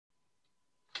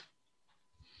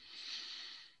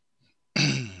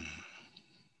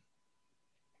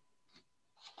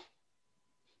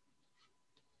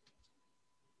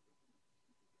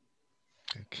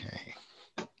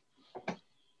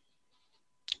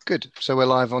Good. So we're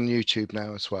live on YouTube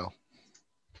now as well.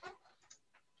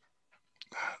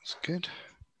 That's good.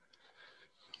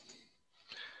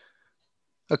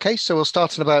 Okay, so we'll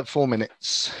start in about 4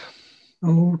 minutes.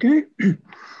 Okay.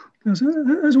 As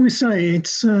we say,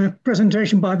 it's a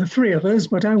presentation by the three of us,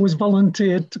 but I was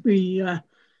volunteered to be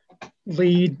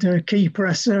lead key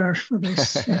presser for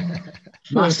this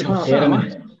first half hour.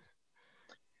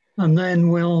 And then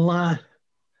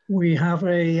we have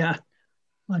a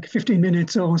like 15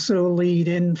 minutes or so lead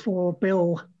in for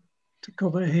Bill to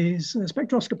cover his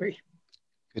spectroscopy.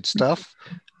 Good stuff.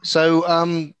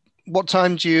 So what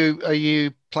time are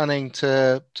you planning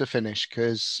to finish?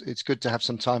 Because it's good to have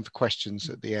some time for questions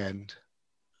at the end.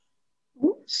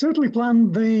 We'll certainly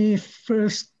plan the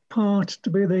first part to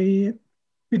be the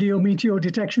video meteor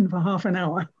detection for half an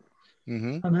hour.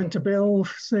 And then to Bill,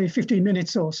 say 15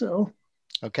 minutes or so.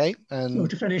 Okay. And so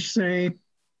to finish, say,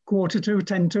 1:45,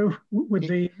 10:45 with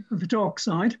the talk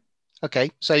side.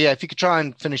 Okay. So yeah, if you could try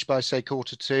and finish by say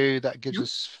 1:45, that gives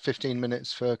us 15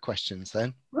 minutes for questions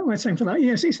then. Well, we're saying for that.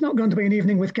 Yes, it's not going to be an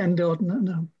evening with Ken Dorden.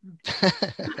 No.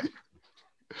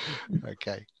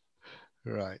 Okay.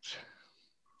 Right.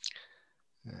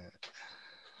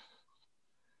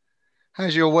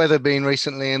 How's your weather been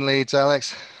recently in Leeds,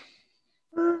 Alex?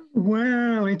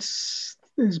 Well,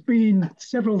 there's been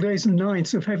several days and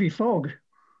nights of heavy fog.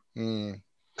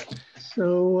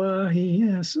 So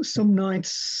some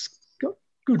nights got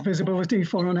good visibility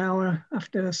for an hour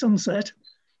after sunset.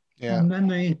 Yeah. And then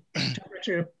the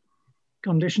temperature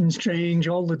conditions change,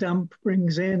 all the damp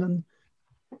brings in,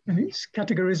 and it's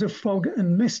categories of fog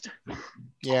and mist.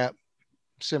 Yeah.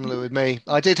 Similar with me.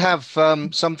 I did have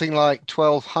something like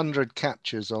 1,200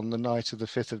 captures on the night of the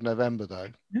 5th of November, though.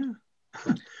 Yeah.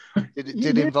 It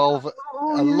did involve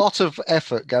a lot of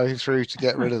effort going through to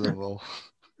get rid of them all.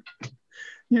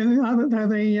 Yeah,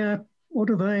 they're what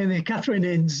are they? The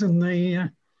Catherinids and the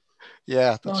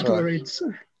yeah, that's right.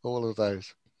 All of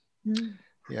those.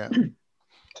 Yeah.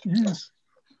 Yes.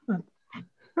 I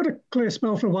had a clear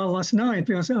spell for a while last night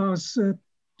because I was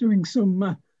doing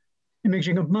some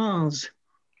imaging of Mars.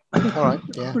 All right.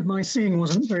 Yeah. But my seeing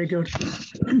wasn't very good.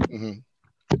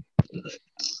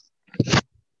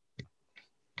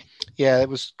 Yeah, it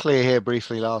was clear here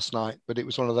briefly last night, but it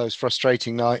was one of those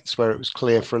frustrating nights where it was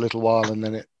clear for a little while and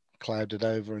then it clouded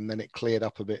over and then it cleared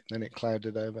up a bit and then it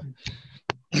clouded over.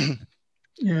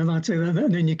 Yeah, that's it.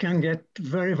 And then you can get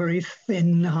very, very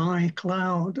thin, high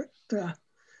cloud. Depends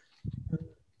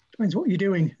what you're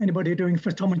doing. Anybody doing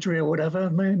photometry or whatever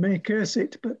may curse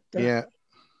it, but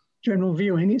general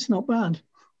viewing, it's not bad.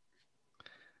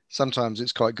 Sometimes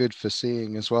it's quite good for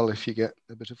seeing as well if you get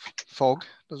a bit of fog,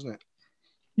 doesn't it?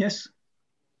 Yes.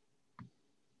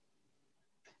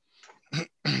 So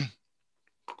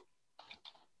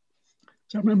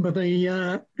I remember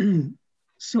the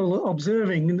solar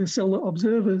observing and the solar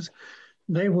observers,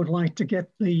 they would like to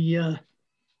get the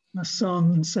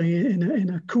sun, say, in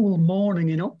a cool morning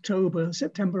in October,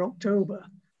 September, October,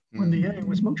 when the air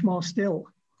was much more still.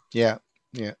 Yeah,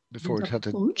 yeah, before it had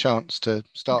a chance to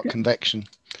start convection.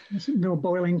 There's no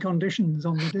boiling conditions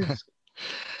on the disk.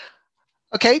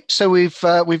 Okay, so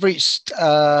we've reached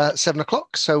 7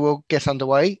 o'clock, so we'll get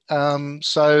underway.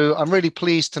 So I'm really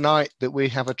pleased tonight that we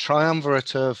have a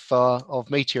triumvirate of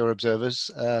meteor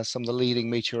observers, some of the leading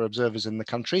meteor observers in the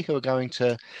country, who are going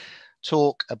to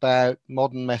talk about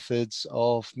modern methods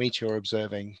of meteor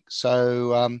observing.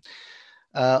 So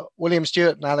William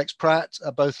Stewart and Alex Pratt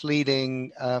are both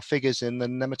leading figures in the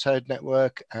nematode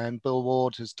network, and Bill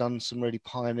Ward has done some really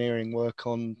pioneering work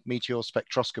on meteor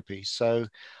spectroscopy. So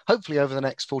hopefully over the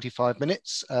next 45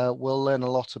 minutes, we'll learn a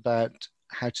lot about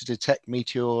how to detect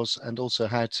meteors and also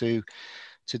how to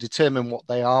determine what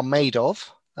they are made of.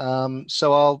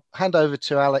 So I'll hand over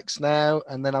to Alex now,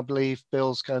 and then I believe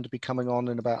Bill's going to be coming on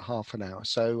in about half an hour.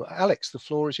 So Alex, the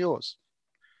floor is yours.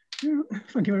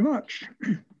 Thank you very much.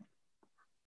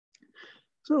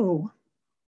 So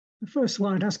the first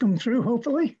slide has come through,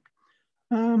 hopefully.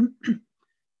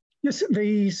 Yes,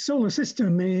 the solar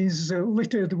system is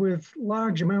littered with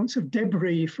large amounts of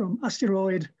debris from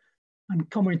asteroid and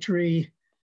cometary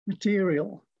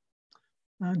material.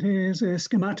 And here's a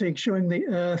schematic showing the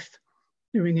Earth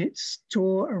doing its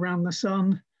tour around the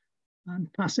sun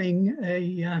and passing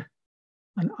an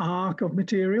arc of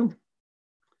material.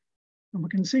 And we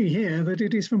can see here that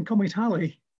it is from Comet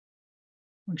Halley,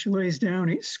 which lays down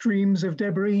its streams of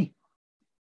debris,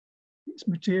 its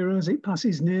material as it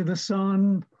passes near the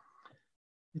sun.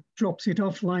 It drops it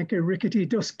off like a rickety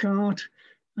dust cart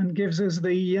and gives us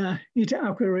the Eta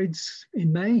Aquarids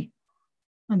in May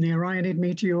and the Orionid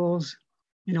meteors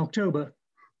in October,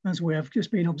 as we have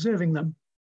just been observing them.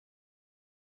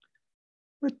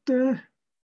 But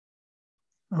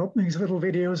I hope these little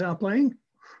videos are playing.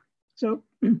 So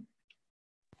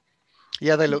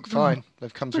yeah, they look fine.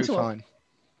 They've come through fine.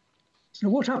 So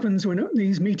what happens when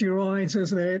these meteoroids,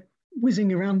 as they're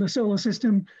whizzing around the solar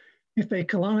system, if they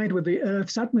collide with the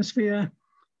Earth's atmosphere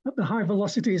at the high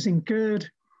velocities incurred,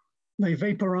 they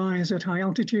vaporize at high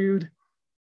altitude.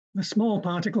 The small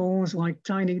particles, like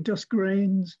tiny dust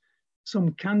grains,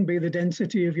 some can be the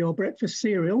density of your breakfast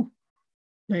cereal.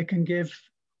 They can give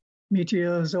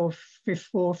meteors of 5th,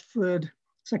 4th, 3rd,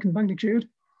 2nd magnitude.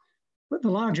 But the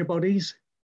larger bodies,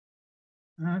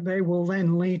 they will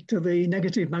then lead to the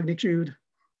negative magnitude.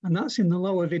 And that's in the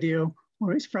lower video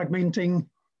where it's fragmenting,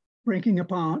 breaking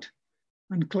apart.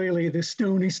 And clearly the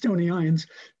stony ions,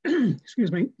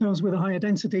 excuse me, those with a higher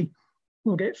density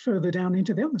will get further down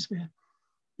into the atmosphere.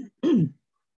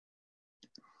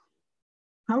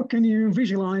 How can you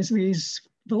visualize these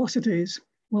velocities?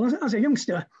 Well, as a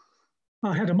youngster,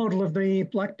 I had a model of the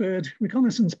Blackbird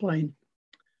reconnaissance plane,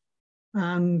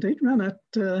 and it ran at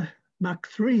Mach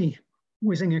 3,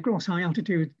 whizzing across high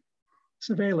altitude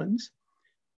surveillance,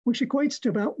 which equates to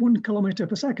about 1 kilometer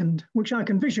per second, which I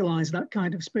can visualize that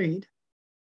kind of speed.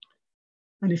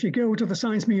 And if you go to the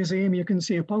Science Museum, you can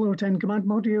see Apollo 10 command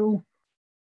module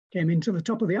came into the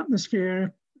top of the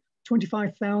atmosphere,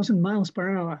 25,000 miles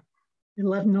per hour,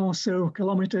 11 or so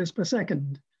kilometers per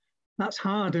second. That's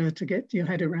harder to get your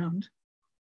head around.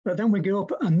 But then we go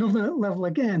up another level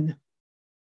again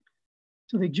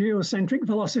to the geocentric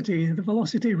velocity, the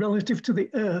velocity relative to the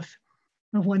Earth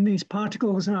of when these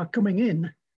particles are coming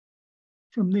in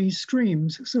from these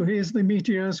streams. So here's the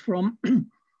meteors from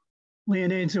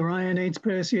Leonids or Ionids,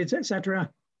 Perseids, etc.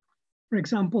 For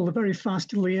example, the very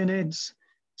fast Leonids,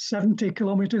 70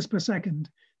 kilometers per second,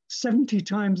 70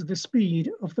 times the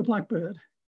speed of the Blackbird.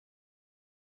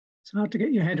 It's hard to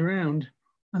get your head around.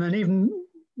 And then even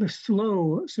the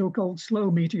slow, so-called slow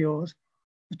meteors,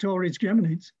 the Taurids,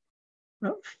 Geminids,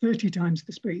 about 30 times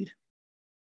the speed.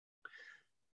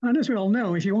 And as we all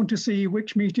know, if you want to see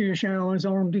which meteor showers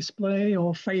are on display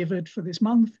or favored for this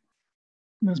month,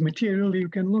 there's material you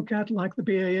can look at, like the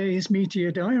BAA's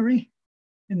Meteor Diary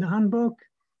in the handbook,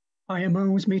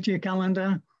 IMO's Meteor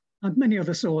Calendar, and many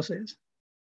other sources.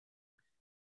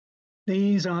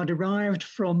 These are derived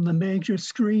from the major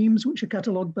streams, which are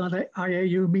catalogued by the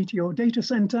IAU Meteor Data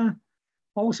Center.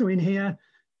 Also in here,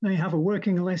 they have a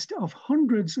working list of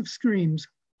hundreds of streams,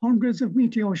 hundreds of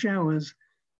meteor showers,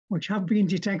 which have been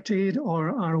detected or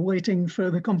are awaiting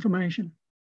further confirmation.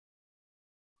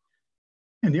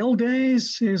 In the old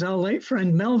days, here's our late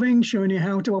friend Melvin showing you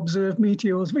how to observe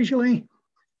meteors visually.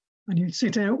 And you'd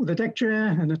sit out with a deck chair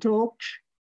and a torch,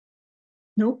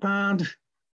 notepad,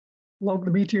 log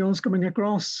the meteors coming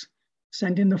across,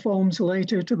 send in the forms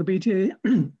later to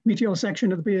the meteor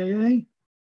section of the BAA.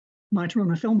 Might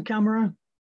run a film camera.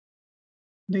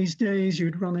 These days,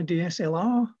 you'd run a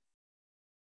DSLR,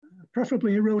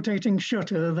 preferably a rotating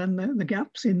shutter, then the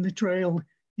gaps in the trail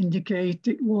indicate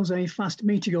it was a fast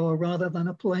meteor rather than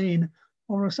a plane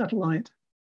or a satellite.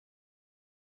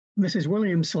 And this is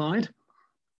William's slide.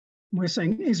 We're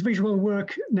saying, is visual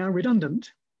work now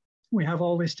redundant? We have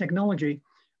all this technology.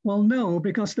 Well, no,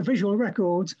 because the visual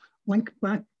records link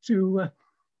back to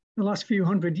the last few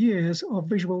hundred years of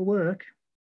visual work,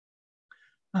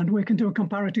 and we can do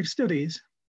comparative studies.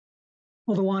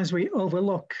 Otherwise, we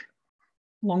overlook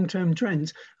long-term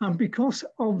trends. And because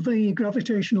of the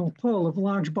gravitational pull of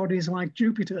large bodies like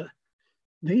Jupiter,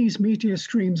 these meteor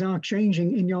streams are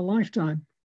changing in your lifetime.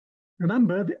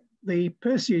 Remember, the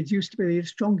Perseids used to be the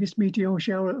strongest meteor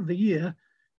shower of the year.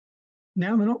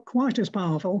 Now they're not quite as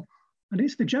powerful, and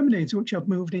it's the Geminids which have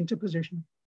moved into position.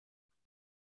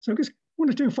 So just one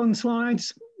or two fun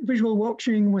slides. Visual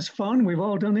watching was fun. We've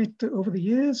all done it over the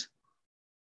years,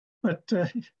 but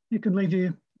it can leave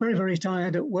you very, very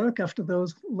tired at work after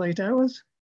those late hours.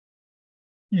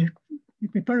 You'd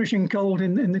be perishing cold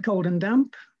in the cold and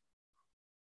damp.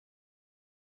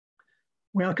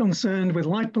 We are concerned with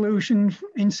light pollution,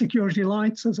 insecurity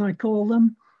lights, as I call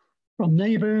them, from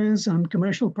neighbors and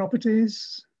commercial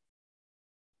properties.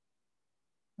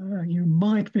 You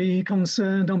might be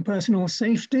concerned on personal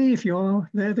safety if you're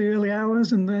there the early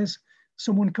hours and there's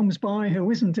someone comes by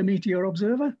who isn't a meteor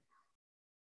observer.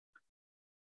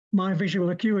 My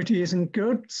visual acuity isn't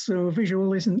good, so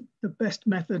visual isn't the best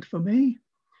method for me.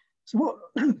 So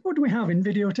what do we have in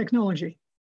video technology?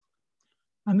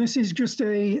 And this is just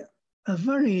a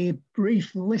very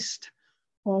brief list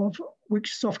of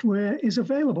which software is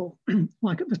available.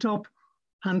 Like at the top,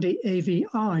 Handy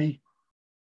AVI.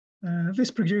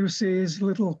 This produces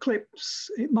little clips.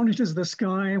 It monitors the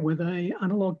sky with an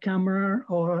analog camera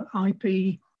or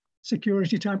IP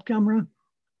security type camera.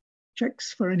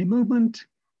 checks for any movement,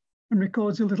 and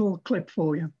records a little clip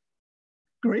for you.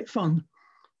 Great fun.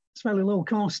 It's fairly low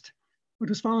cost, but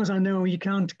as far as I know, you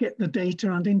can't get the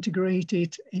data and integrate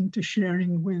it into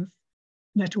sharing with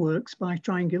networks by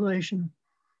triangulation.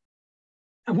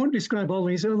 I won't describe all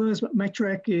these others, but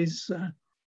Metrec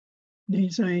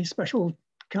needs a special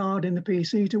card in the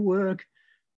PC to work.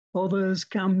 Others,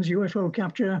 CAMS, UFO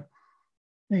capture,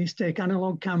 these take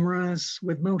analog cameras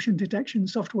with motion detection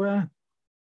software.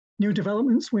 New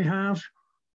developments we have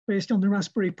based on the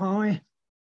Raspberry Pi,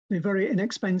 the very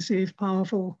inexpensive,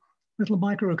 powerful little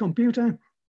microcomputer.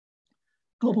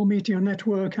 Global Meteor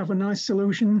Network have a nice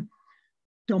solution.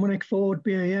 Dominic Ford,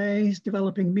 BAA, is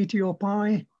developing Meteor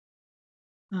Pi.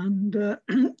 And I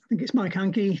think it's Mike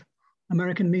Hankey,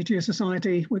 American Meteor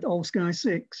Society with AllSky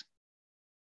 6.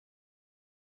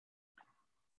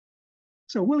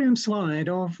 So William's slide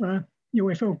of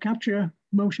UFO capture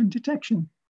motion detection.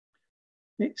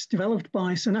 It's developed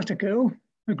by Sonatico,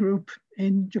 a group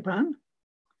in Japan,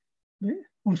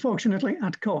 unfortunately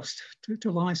at cost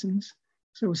to license.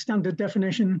 So standard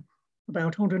definition,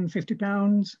 about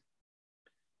 £150.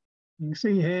 You can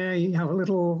see here, you have a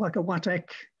little, like a WATEC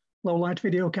low light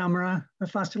video camera, a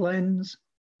fast lens,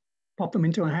 pop them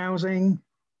into a housing,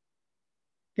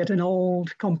 get an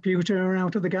old computer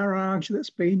out of the garage that's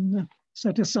been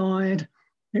set aside.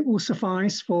 It will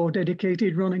suffice for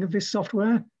dedicated running of this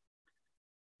software.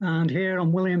 And here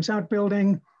on William's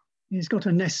outbuilding, he's got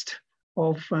a nest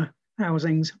of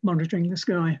housings monitoring the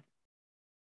sky.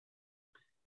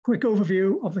 Quick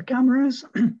overview of the cameras.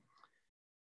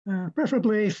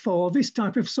 Preferably for this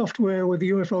type of software with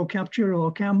UFO capture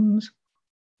or CAMS,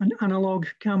 an analog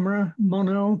camera,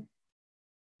 mono.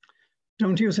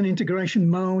 Don't use an integration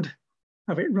mode,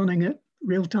 have it running at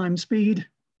real-time speed.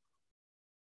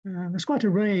 There's quite a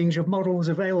range of models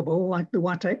available, like the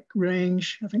WATEC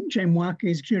range. I think GEMWAC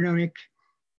is generic.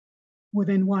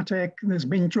 Within WATEC, there's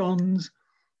Mintrons.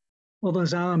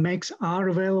 Others makes are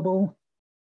available,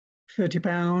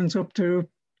 £30 up to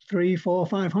 300, 400,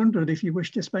 500 if you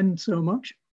wish to spend so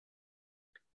much.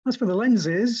 As for the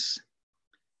lenses,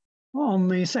 on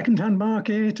the second-hand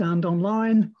market and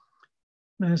online,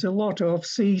 there's a lot of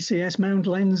CCS mount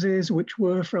lenses, which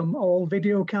were from all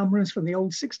video cameras from the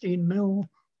old 16mm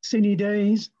cine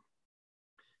days.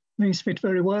 These fit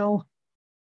very well.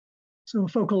 So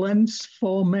focal lengths,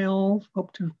 4mm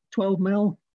up to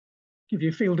 12mm, give you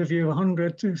a field of view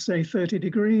 100 to say 30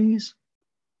 degrees.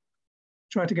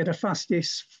 Try to get a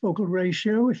fastest focal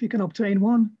ratio if you can obtain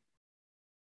one.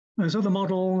 There's other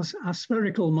models,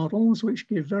 aspherical models, which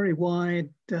give very wide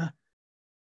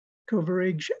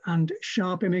coverage and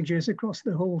sharp images across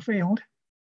the whole field.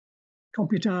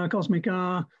 Computar, Cosmic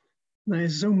R,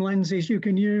 there's zoom lenses you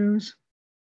can use.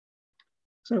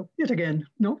 So yet again,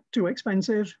 not too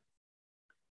expensive.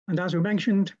 And as we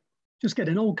mentioned, just get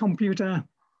an old computer,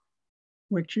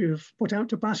 which you've put out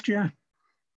to pasture.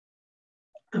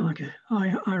 Okay,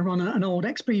 I run an old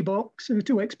XP box, 2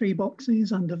 XP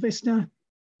boxes and a Vista.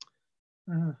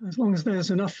 As long as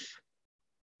there's enough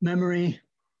memory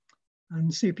and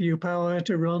CPU power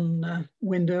to run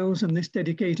Windows and this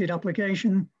dedicated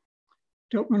application,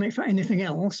 don't run it for anything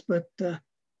else, but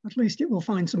at least it will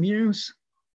find some use.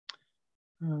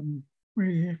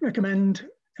 We recommend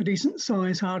a decent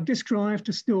size hard disk drive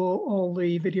to store all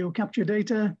the video capture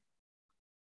data.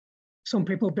 Some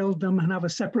people build them and have a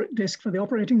separate disk for the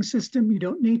operating system. You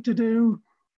don't need to do,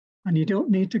 and you don't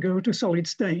need to go to solid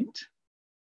state.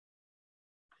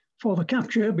 For the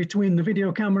capture between the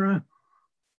video camera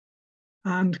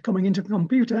and coming into the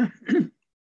computer,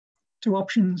 2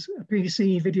 options, a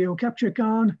PC video capture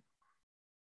card.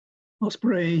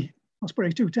 Osprey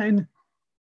 210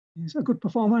 is a good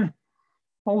performer.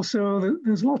 Also,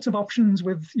 there's lots of options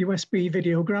with USB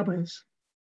video grabbers.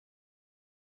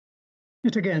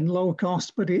 It again, low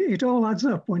cost, but it all adds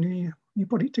up when you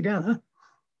put it together.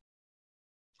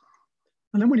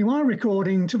 And then when you are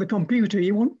recording to the computer,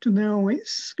 you want to know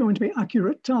it's going to be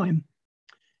accurate time.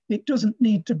 It doesn't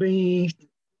need to be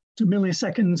to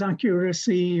milliseconds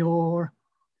accuracy or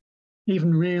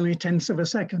even really tenths of a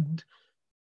second.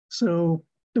 So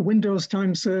the Windows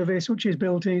time service, which is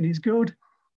built in, is good.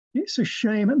 It's a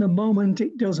shame at the moment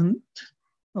it doesn't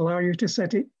allow you to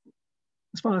set it,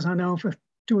 as far as I know, for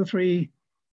 2 or 3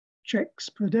 checks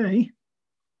per day.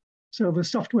 So the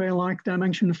software like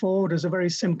Dimension 4 does a very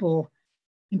simple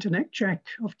internet check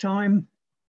of time.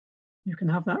 You can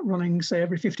have that running, say,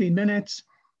 every 15 minutes.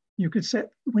 You could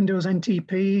set Windows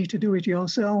NTP to do it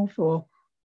yourself or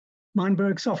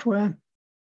Meinberg software,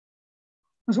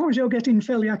 as long as you're getting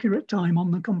fairly accurate time on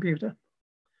the computer.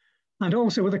 And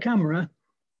also with a camera,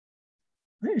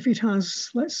 If it has,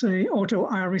 let's say, auto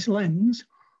iris lens,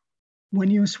 when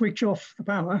you switch off the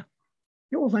power,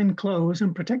 it will then close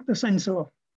and protect the sensor.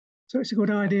 So it's a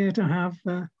good idea to have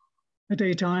a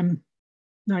daytime,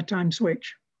 nighttime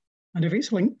switch. And if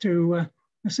it's linked to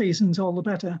the seasons, all the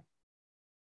better.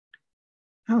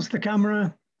 House the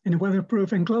camera in a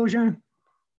weatherproof enclosure.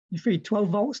 You feed 12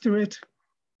 volts to it.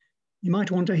 You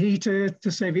might want a heater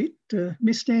to save it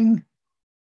misting,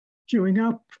 chewing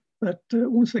up, but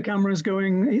once the camera's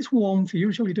going, its warmth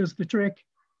usually does the trick.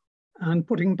 And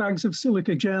putting bags of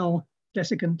silica gel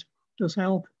desiccant does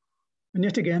help. And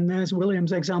yet again, there's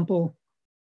William's example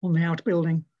on the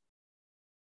outbuilding.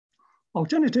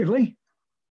 Alternatively,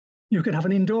 you could have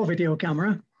an indoor video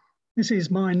camera. This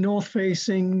is my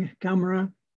north-facing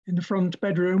camera in the front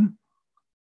bedroom.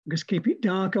 Just keep it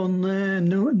dark on there,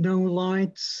 no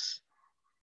lights.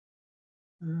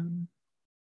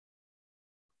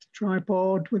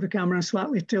 Tripod with the camera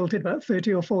slightly tilted about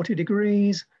 30 or 40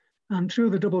 degrees. And through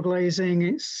the double glazing,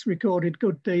 it's recorded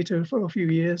good data for a few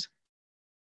years.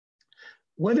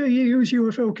 Whether you use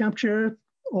UFO capture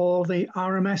or the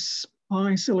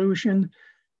RMS-I solution,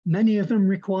 many of them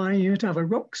require you to have a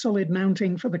rock solid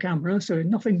mounting for the camera, so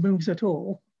nothing moves at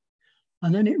all.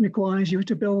 And then it requires you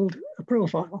to build a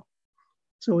profile.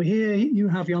 So here you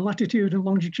have your latitude and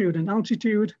longitude and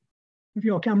altitude of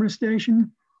your camera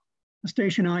station, a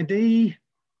station ID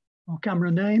or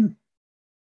camera name.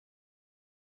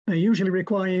 They usually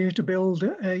require you to build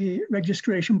a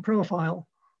registration profile.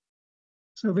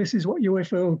 So this is what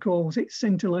UFO calls its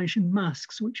scintillation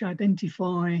masks, which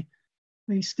identify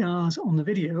the stars on the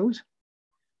videos.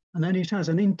 And then it has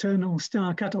an internal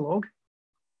star catalogue,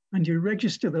 and you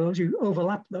register those, you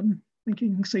overlap them. I think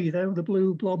you can see there the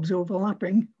blue blobs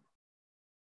overlapping.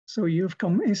 So you've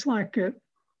come, it's like,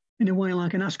 in a way,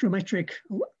 like an astrometric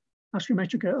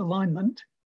alignment.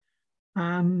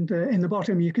 And in the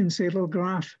bottom, you can see a little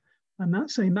graph, and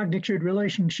that's a magnitude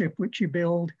relationship which you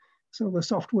build so the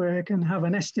software can have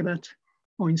an estimate,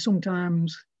 or in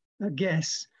sometimes a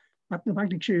guess at the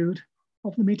magnitude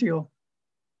of the meteor.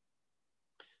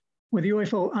 With the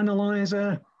UFO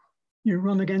analyzer, you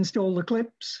run against all the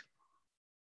clips.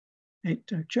 It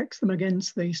checks them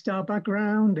against the star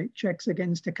background. It checks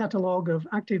against a catalogue of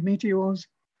active meteors.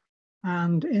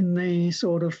 And in the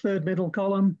sort of third middle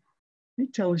column,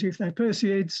 it tells you if they're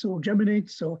Perseids or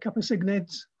Geminids or Kappa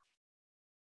Cygnids.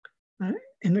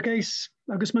 In the case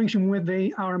I just mentioned with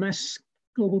the RMS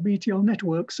Global Meteor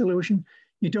Network solution,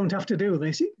 you don't have to do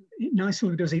this. It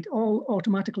nicely does it all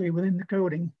automatically within the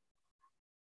coding.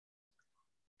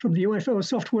 From the UFO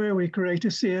software, we create a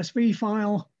CSV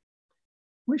file,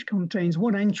 which contains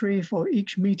one entry for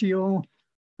each meteor.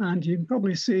 And you can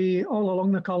probably see all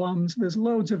along the columns, there's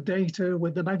loads of data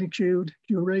with the magnitude,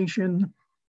 duration,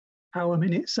 hour,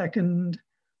 minute, second,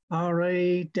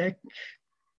 RA, DEC,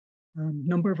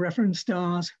 number of reference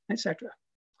stars, etc.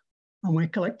 And we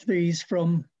collect these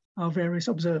from our various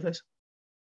observers.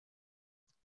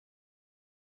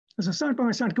 As a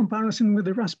side-by-side comparison with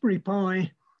the Raspberry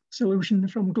Pi solution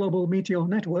from Global Meteor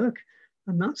Network,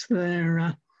 and that's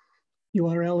their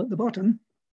URL at the bottom,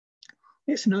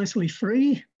 it's nicely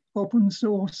free, open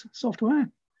source software,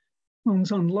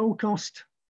 runs on low-cost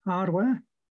hardware,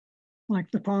 like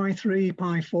the Pi 3,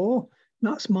 Pi 4.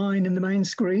 That's mine in the main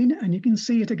screen, and you can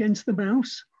see it against the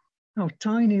mouse, how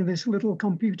tiny this little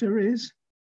computer is.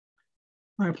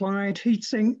 I applied heat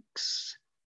sinks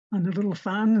and a little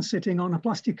fan sitting on a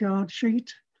plastic card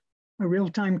sheet, a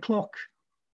real-time clock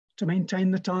to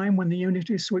maintain the time when the unit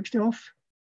is switched off,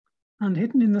 and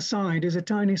hidden in the side is a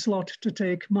tiny slot to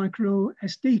take micro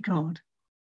SD card.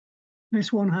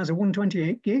 This one has a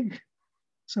 128 gig,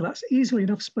 so that's easily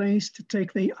enough space to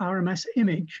take the RMS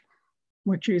image,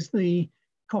 which is the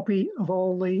copy of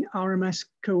all the RMS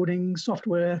coding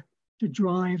software to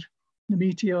drive the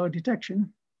meteor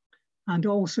detection, and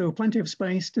also plenty of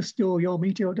space to store your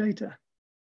meteor data.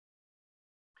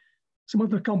 Some of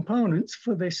the components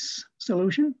for this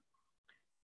solution: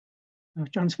 a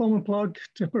transformer plug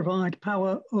to provide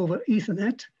power over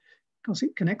Ethernet, because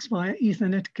it connects via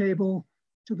Ethernet cable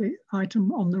to the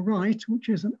item on the right, which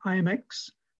is an IMX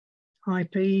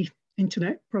IP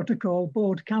Internet Protocol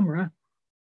board camera,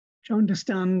 which I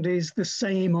understand is the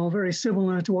same or very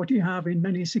similar to what you have in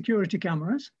many security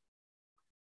cameras.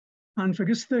 And for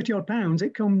just 30 odd pounds,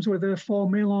 it comes with a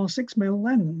 4mm or 6mm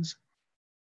lens,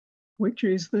 which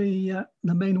is the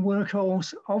main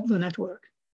workhorse of the network.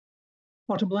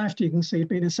 Bottom left, you can see it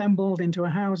being assembled into a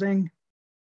housing.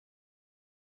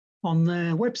 On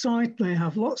their website, they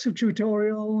have lots of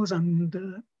tutorials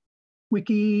and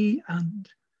wiki and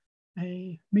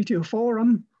a Meteor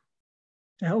forum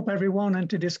to help everyone and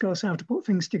to discuss how to put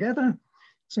things together.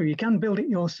 So you can build it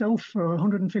yourself for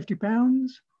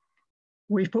 £150.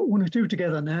 We've put one or two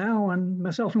together now, and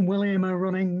myself and William are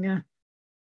running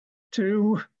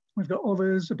two. We've got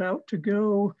others about to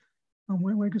go, and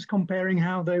we're just comparing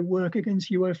how they work against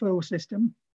UFO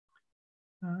system.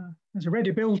 As a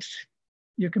ready built,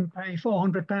 you can pay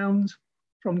 £400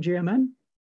 from GMN.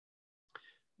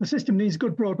 The system needs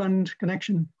good broadband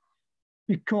connection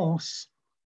because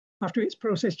after it's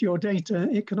processed your data,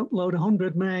 it can upload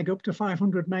 100 meg up to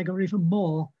 500 meg or even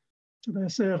more to their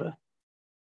server.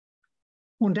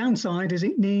 One downside is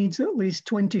it needs at least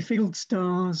 20 field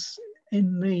stars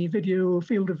in the video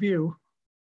field of view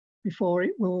before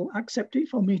it will accept it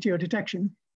for meteor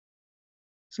detection.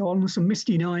 So on some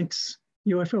misty nights,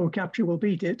 UFO capture will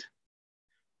beat it.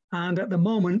 And at the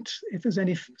moment, if there's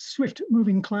any swift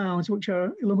moving clouds which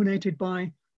are illuminated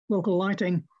by local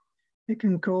lighting, it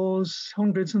can cause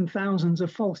hundreds and thousands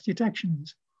of false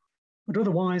detections. But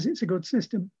otherwise, it's a good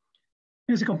system.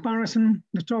 Here's a comparison.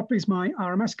 The top is my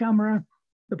RMS camera.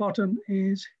 The bottom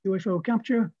is UFO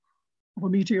capture of a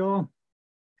meteor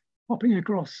hopping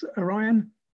across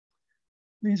Orion.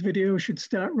 These videos should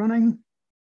start running.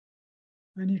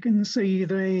 And you can see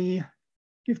they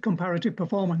give comparative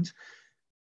performance.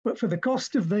 But for the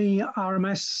cost of the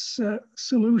RMS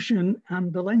solution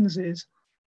and the lenses,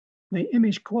 the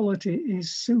image quality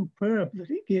is superb that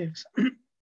it gives.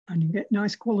 And you get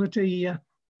nice quality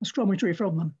astrometry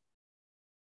from them.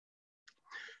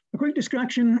 A quick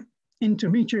distraction into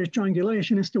meteor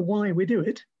triangulation as to why we do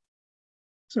it.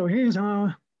 So here's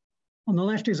on the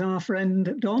left is our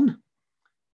friend Don,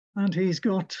 and he's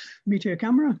got meteor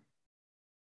camera.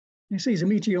 He sees a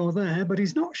meteor there, but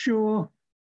he's not sure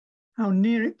how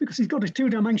near it, because he's got a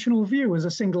two-dimensional view as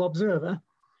a single observer.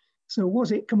 So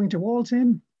was it coming towards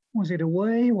him? Was it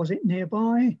away? Was it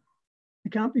nearby? He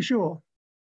can't be sure.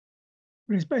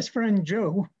 But his best friend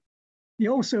Joe, he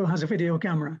also has a video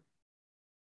camera.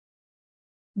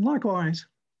 And likewise,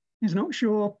 he's not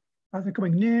sure, are they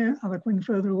coming near? Are they coming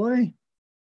further away?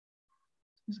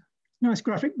 Nice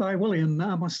graphic by William,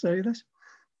 I must say this.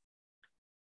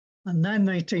 And then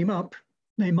they team up.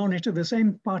 They monitor the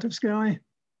same part of sky.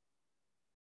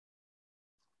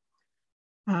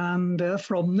 And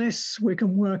from this, we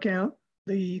can work out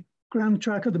the ground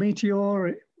track of the meteor,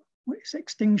 its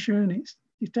extinction, its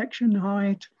detection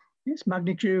height, its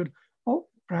magnitude, or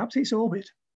perhaps its orbit.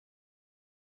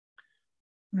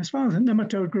 And as far as the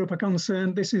nematode group are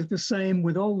concerned, this is the same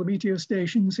with all the meteor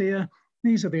stations here.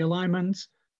 These are the alignments,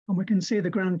 and we can see the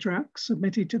ground track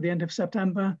submitted to the end of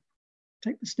September.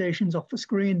 Take the stations off the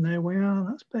screen. There we are,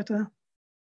 that's better.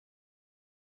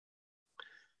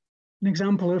 An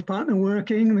example of partner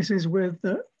working, this is with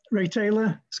Ray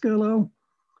Taylor, Scurlow,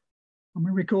 and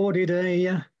we recorded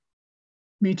a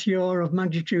meteor of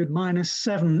magnitude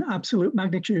 -7 absolute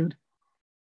magnitude.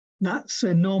 That's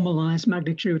a normalized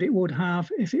magnitude it would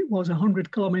have if it was 100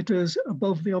 kilometers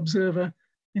above the observer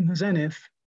in the zenith.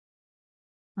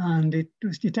 And it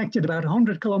was detected about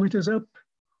 100 kilometers up,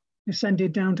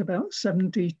 descended down to about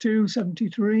 72,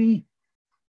 73.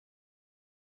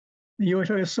 The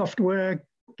UFO software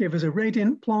gave us a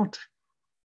radiant plot,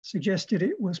 suggested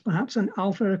it was perhaps an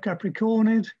Alpha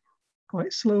Capricornid,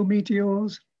 quite slow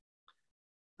meteors.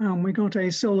 And we got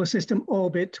a solar system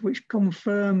orbit, which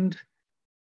confirmed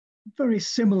very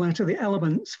similar to the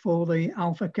elements for the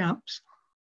Alpha Caps,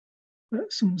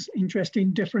 but some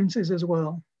interesting differences as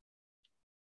well.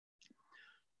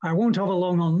 I won't have a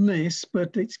long on this,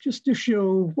 but it's just to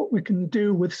show what we can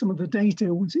do with some of the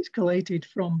data once it's collated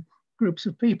from groups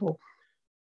of people.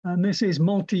 And this is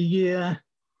multi-year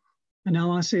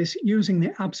analysis using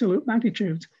the absolute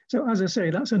magnitude. So as I say,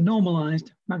 that's a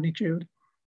normalized magnitude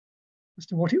as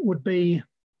to what it would be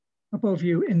above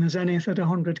you in the zenith at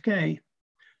 100K.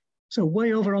 So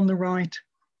way over on the right,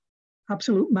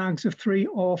 absolute mags of 3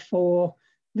 or 4.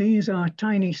 These are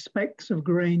tiny specks of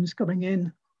grains coming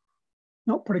in,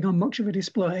 not putting on much of a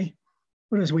display.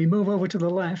 But as we move over to the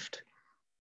left,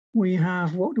 we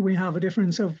have, what do we have? A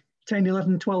difference of 10,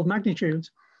 11, 12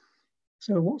 magnitudes.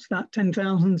 So what's that?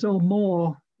 10,000s or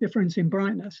more difference in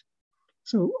brightness.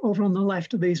 So over on the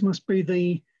left, these must be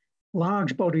the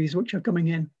large bodies which are coming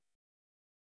in.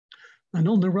 And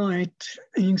on the right,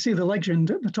 you can see the legend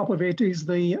at the top of it is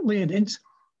the Leonids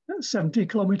at 70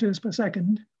 kilometers per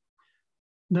second.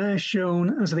 They're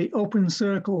shown as the open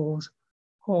circles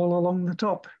all along the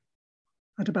top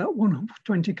at about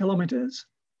 120 kilometers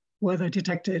where they're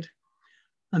detected.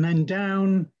 And then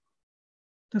down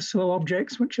the slow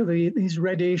objects, which are these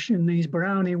reddish and these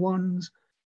browny ones,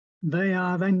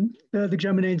 they're the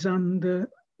Geminids and the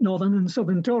northern and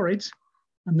southern Taurids,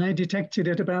 and they're detected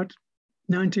at about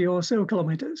 90 or so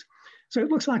kilometers. So it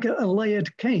looks like a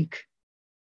layered cake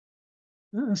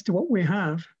as to what we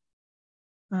have.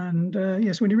 And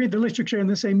yes, when you read the literature and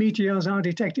they say meteors are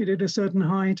detected at a certain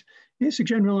height, it's a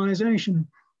generalization.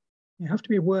 You have to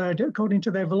be aware that according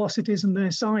to their velocities and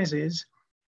their sizes,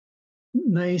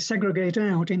 they segregate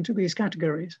out into these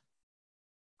categories.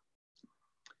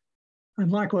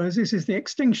 And likewise, this is the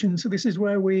extinction. So this is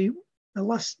where the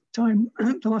last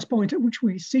point at which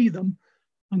we see them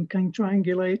and can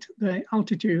triangulate the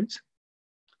altitudes.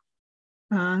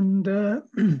 And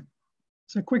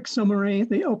it's a quick summary.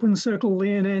 The open circle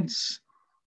Leonids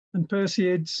and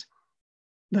Perseids,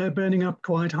 they're burning up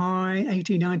quite high,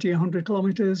 80, 90, 100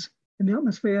 kilometers in the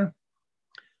atmosphere.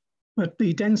 But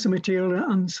the denser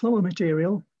material and slower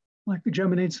material, like the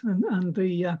Geminids and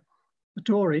the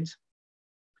Taurids,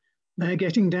 they're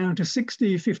getting down to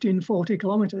 60, 50, and 40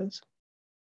 kilometers.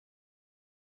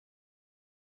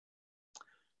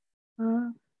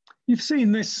 You've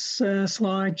seen this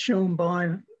slide shown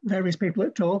by various people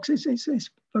at talks. It's a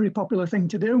very popular thing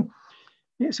to do.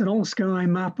 It's an all-sky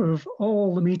map of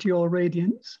all the meteor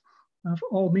radiants, of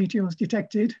all meteors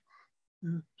detected,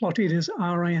 plotted as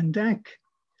RA and DEC.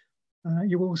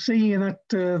 You will see that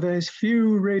there's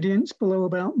few radiants below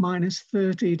about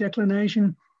 -30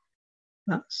 declination.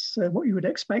 That's what you would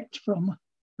expect from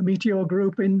a meteor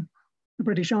group in the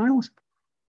British Isles.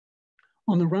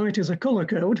 On the right is a color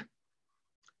code,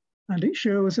 and it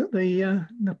shows that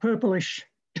the purplish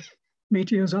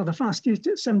meteors are the fastest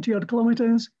at 70 odd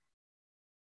kilometers.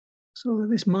 So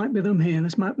this might be them here,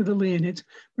 this might be the Leonids.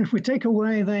 But if we take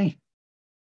away the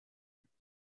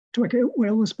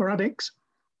sporadics,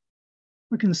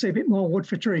 we can see a bit more wood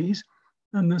for trees,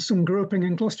 and there's some grouping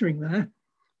and clustering there.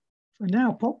 If we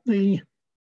now pop the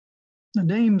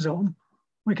names on,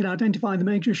 we can identify the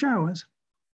major showers,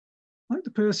 like the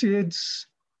Perseids,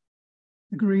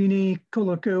 the greeny,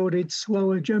 color-coded,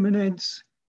 slower Geminids.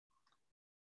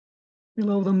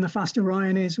 Below them, the faster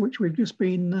Orionids, which we've just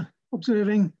been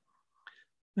observing.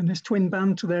 And this twin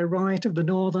band to their right of the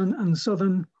northern and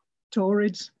southern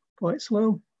Taurids, quite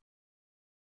slow.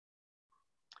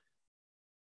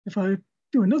 If I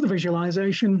do another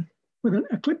visualization with an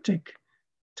ecliptic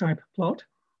type plot,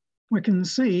 we can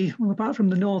see, well, apart from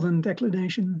the northern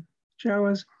declination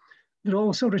showers, they're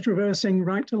all sort of traversing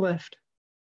right to left.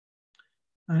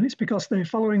 And it's because they're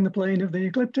following the plane of the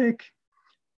ecliptic.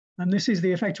 And this is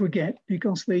the effect we get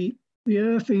because the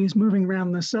Earth is moving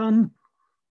around the sun.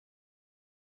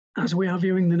 As we are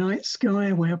viewing the night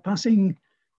sky, we are passing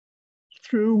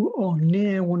through or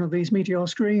near one of these meteor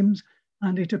streams,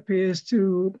 and it appears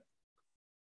to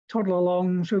toddle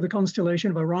along through the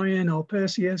constellation of Orion or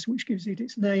Perseus, which gives it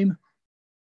its name.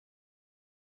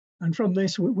 And from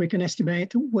this, we can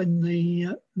estimate when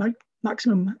the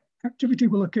maximum activity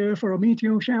will occur for a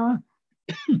meteor shower,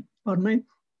 pardon me,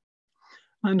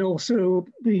 and also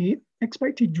the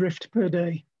expected drift per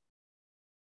day.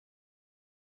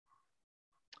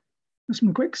 There's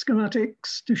some quick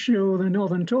schematics to show the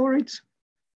northern Taurids.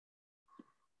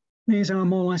 These are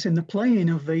more or less in the plane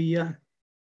of the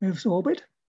Earth's orbit,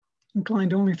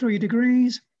 inclined only 3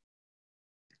 degrees.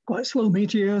 Quite slow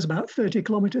meteors, about 30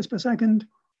 kilometers per second.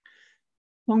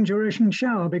 Long duration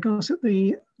shower, because at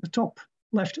the top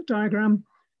left diagram,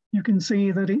 you can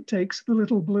see that it takes the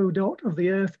little blue dot of the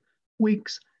Earth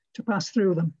weeks to pass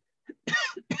through them.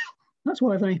 That's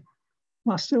why they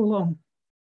last so long.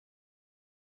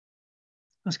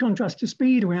 As contrast to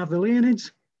speed, we have the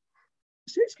Leonids.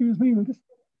 Excuse me, we'll just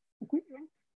a quick drink.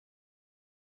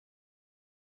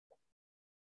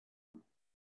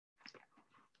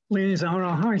 Leonids are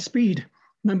our high-speed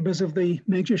members of the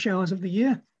major showers of the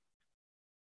year.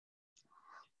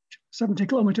 70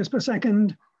 kilometers per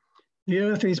second. The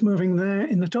Earth is moving there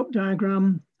in the top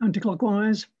diagram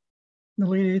anti-clockwise. The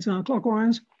Leonids are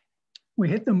clockwise. We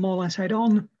hit them more or less head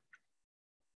on.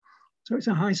 So it's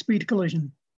a high-speed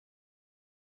collision.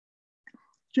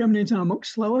 Geminids are much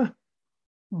slower.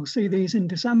 We'll see these in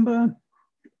December.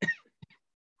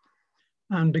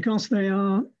 And because they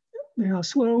are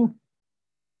slow,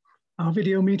 our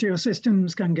video meteor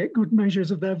systems can get good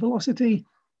measures of their velocity.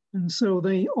 And so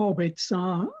the orbits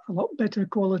are a lot better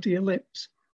quality ellipse.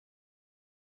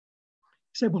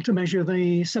 It's able to measure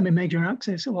the semi-major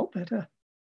axis a lot better.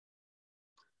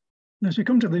 And as we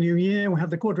come to the new year, we have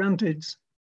the quadrantids.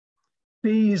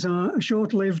 These are a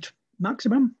short-lived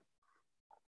maximum.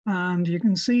 And you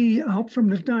can see up from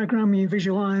the diagram, you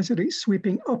visualize that it's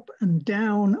sweeping up and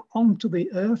down onto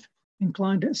the Earth,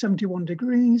 inclined at 71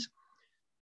 degrees.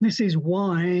 This is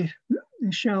why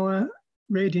the shower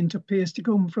radiant appears to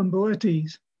come from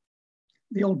Boötes,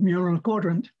 the old mural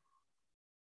quadrant.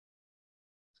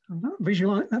 So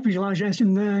that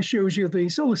visualization there shows you the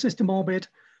solar system orbit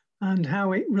and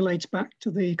how it relates back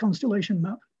to the constellation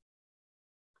map.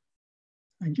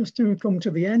 And just to come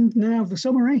to the end now of the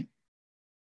summary,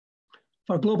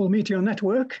 for Global Meteor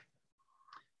Network,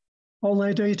 all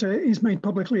their data is made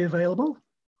publicly available.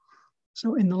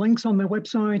 So in the links on their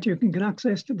website, you can get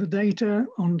access to the data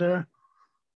under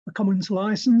a Commons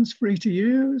license, free to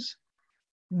use.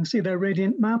 You can see their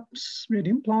radiant maps,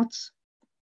 radiant plots,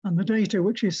 and the data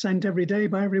which is sent every day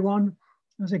by everyone.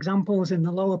 There's examples in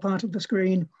the lower part of the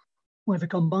screen where they're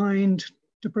combined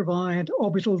to provide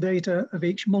orbital data of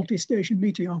each multi-station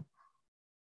meteor.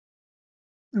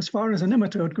 As far as a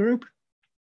nematode group,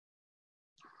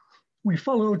 we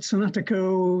followed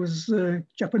Sonatico's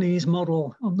Japanese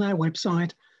model on their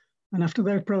website, and after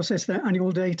they've processed their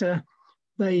annual data,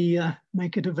 they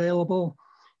make it available.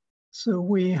 So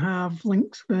we have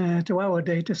links there to our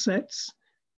data sets.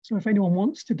 So if anyone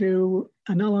wants to do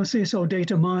analysis or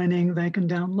data mining, they can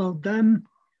download them.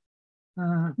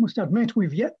 Must admit,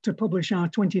 we've yet to publish our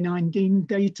 2019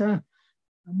 data.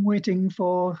 I'm waiting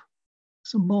for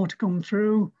some more to come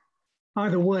through.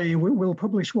 Either way, we'll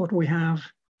publish what we have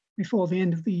before the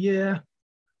end of the year.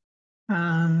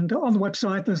 And on the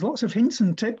website, there's lots of hints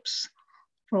and tips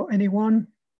for anyone,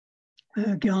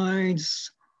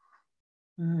 guides,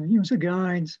 user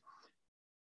guides.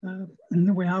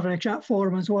 And we have a chat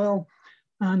forum as well.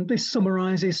 And this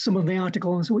summarizes some of the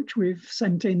articles which we've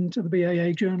sent in to the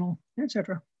BAA journal,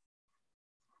 etc.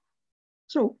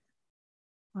 So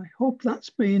I hope that's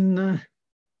been a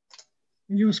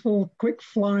useful, quick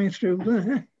fly through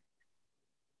there.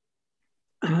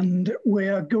 And we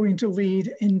are going to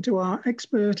lead into our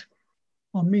expert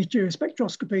on meteor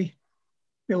spectroscopy,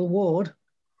 Bill Ward,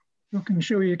 who can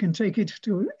show you can take it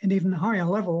to an even higher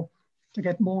level to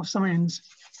get more science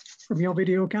from your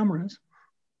video cameras.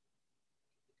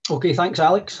 Okay, thanks,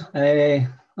 Alex. That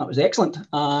was excellent.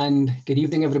 And good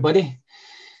evening, everybody.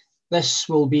 This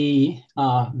will be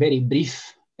a very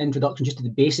brief introduction just to the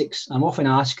basics. I'm often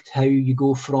asked how you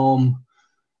go from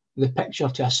the picture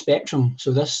to a spectrum.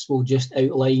 So this will just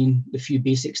outline the few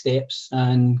basic steps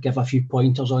and give a few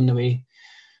pointers on the way.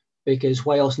 Because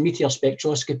whilst meteor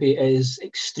spectroscopy is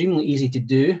extremely easy to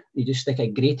do, you just stick a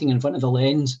grating in front of the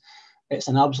lens, it's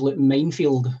an absolute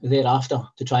minefield thereafter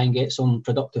to try and get some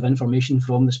productive information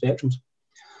from the spectrums.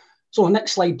 So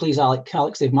next slide, please, Alex.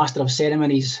 Alex, the master of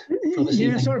ceremonies for this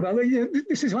evening. Sorry about that.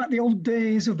 This is like the old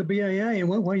days of the BAA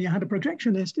where you had a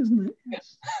projectionist, isn't it?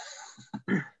 Yes.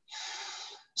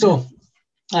 So,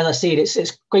 as I said,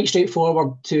 it's quite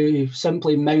straightforward to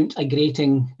simply mount a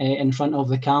grating in front of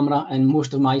the camera, and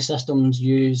most of my systems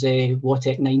use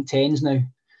Watec 910s now.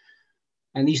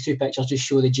 And these two pictures just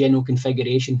show the general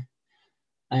configuration.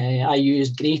 I use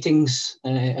gratings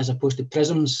as opposed to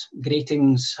prisms.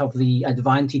 Gratings have the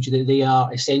advantage that they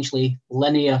are essentially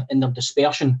linear in their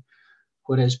dispersion,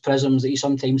 whereas prisms that you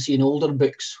sometimes see in older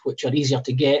books, which are easier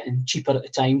to get and cheaper at the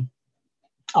time,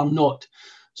 are not.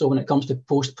 So when it comes to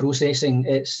post-processing,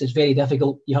 it's very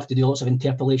difficult. You have to do lots of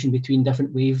interpolation between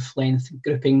different wavelength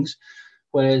groupings,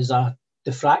 whereas a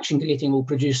diffraction grating will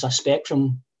produce a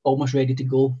spectrum almost ready to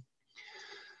go.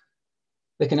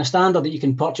 The kind of standard that you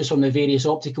can purchase from the various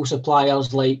optical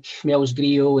suppliers like Mel's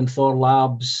Griot and Thor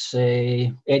Labs,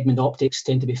 Edmund Optics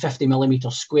tend to be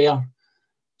 50mm square.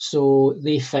 So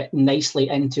they fit nicely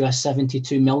into a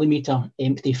 72mm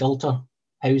empty filter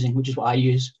housing, which is what I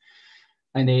use.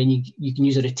 And then you can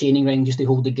use a retaining ring just to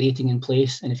hold the grating in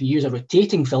place. And if you use a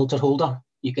rotating filter holder,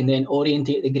 you can then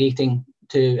orientate the grating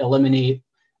to eliminate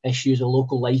issues of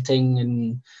local lighting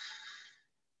and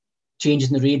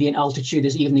changes in the radiant altitude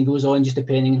as evening goes on, just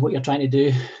depending on what you're trying to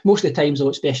do. Most of the times, though,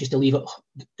 it's best just to leave it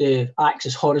the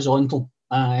axis horizontal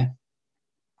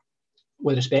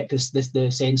with respect to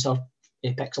the sensor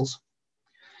pixels.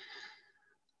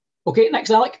 Okay,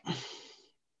 next, Alec.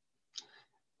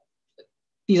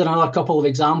 These are another couple of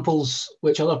examples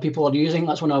which other people are using.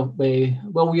 That's one of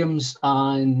Williams,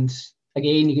 and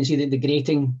again, you can see that the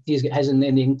grating, he's got his in the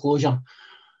enclosure.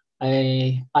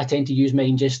 I tend to use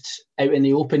mine just out in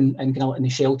the open and kind of in the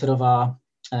shelter of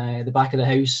the back of the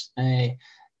house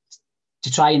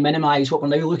to try and minimise what we're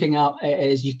now looking at.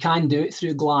 Is you can do it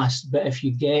through glass, but if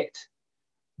you get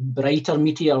brighter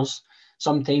meteors,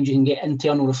 sometimes you can get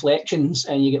internal reflections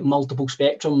and you get multiple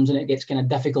spectrums, and it gets kind of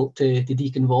difficult to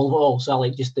deconvolve it all. So I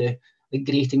like just the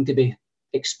grating to be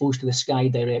exposed to the sky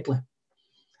directly.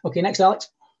 Okay, next,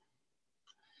 Alex.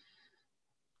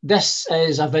 This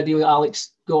is a video that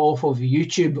Alex got off of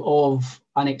YouTube of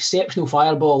an exceptional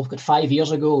fireball, got 5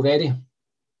 years ago already.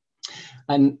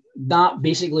 And that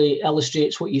basically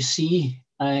illustrates what you see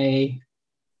on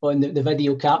the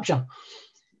video capture.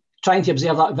 trying to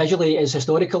observe that visually, as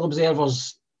historical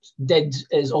observers did,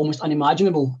 is almost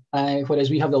unimaginable, whereas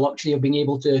we have the luxury of being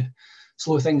able to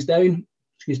slow things down,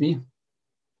 excuse me,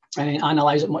 and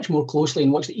analyse it much more closely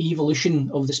and watch the evolution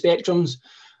of the spectrums,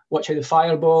 watch how the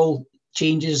fireball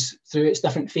changes through its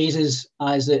different phases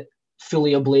as it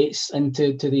fully ablates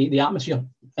into the atmosphere.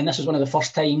 And this was one of the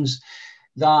first times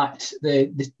that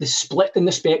the split in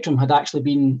the spectrum had actually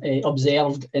been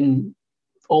observed in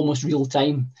almost real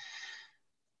time.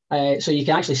 So you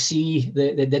can actually see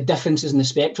the differences in the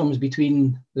spectrums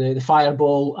between the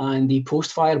fireball and the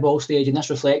post-fireball stage, and this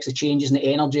reflects the changes in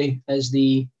the energy as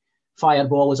the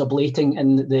fireball is ablating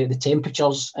and the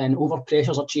temperatures and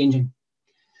overpressures are changing.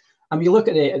 And when you look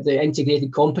at the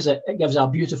integrated composite, it gives a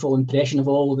beautiful impression of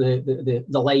all the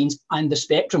lines and the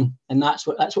spectrum, and that's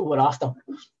what we're after.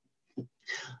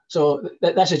 So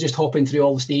this is just hopping through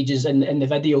all the stages in the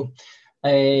video.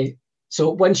 So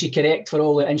once you correct for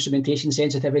all the instrumentation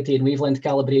sensitivity and wavelength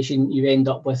calibration, you end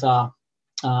up with a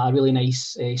really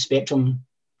nice spectrum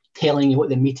telling you what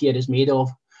the meteor is made of.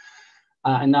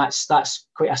 And that's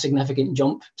quite a significant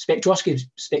jump.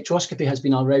 Spectroscopy has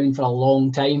been around for a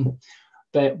long time,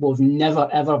 but we've never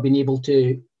ever been able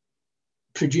to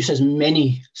produce as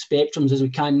many spectrums as we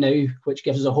can now, which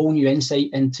gives us a whole new insight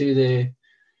into the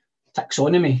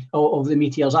taxonomy of the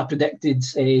meteors. I predicted,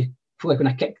 like when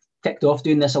I kicked off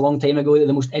doing this a long time ago, that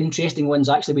the most interesting ones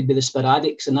actually would be the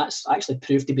sporadics, and that's actually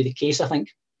proved to be the case, I think.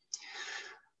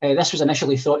 This was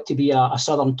initially thought to be a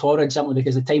southern torrid, simply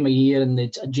because of the time of year and the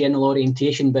general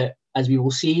orientation, but as we will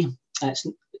see, it's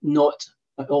not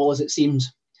at all as it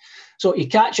seems. So you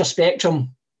catch your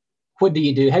spectrum, what do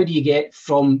you do? How do you get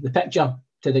from the picture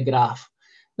to the graph?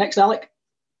 Next, Alec.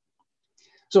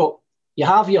 So you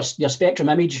have your spectrum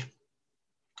image.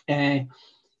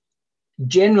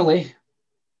 Generally,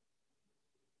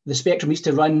 the spectrum needs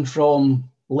to run from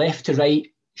left to right,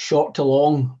 short to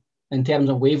long in terms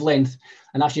of wavelength.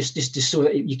 And that's just so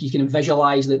that you can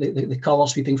visualize the color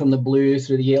sweeping from the blue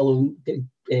through the yellow,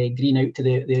 green out to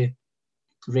the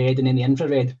red and then the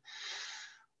infrared.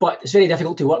 But it's very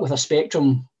difficult to work with a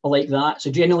spectrum like that.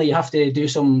 So generally you have to do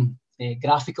some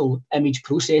graphical image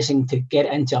processing to get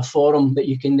it into a form that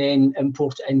you can then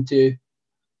import it into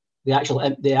the actual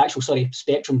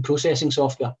spectrum processing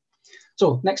software.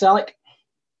 So next, Alec.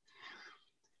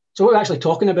 So what we're actually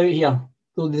talking about here,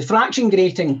 so the diffraction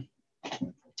grating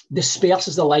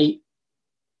disperses the light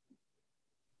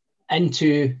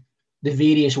into the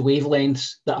various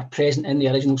wavelengths that are present in the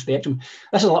original spectrum.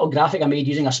 This is a little graphic I made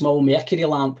using a small mercury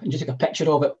lamp, and just took a picture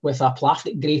of it with a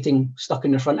plastic grating stuck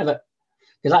in the front of it,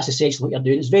 because that's essentially what you're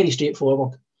doing. It's very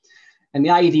straightforward. And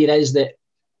the idea is that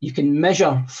you can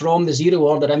measure from the zero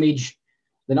order image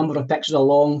the number of pixels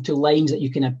along to lines that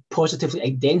you can positively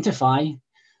identify.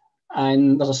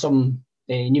 And there's some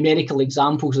numerical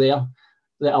examples there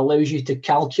that allows you to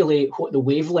calculate what the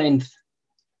wavelength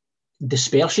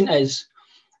dispersion is.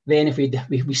 Then if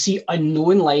we see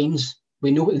unknown lines,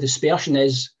 we know what the dispersion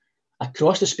is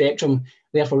across the spectrum.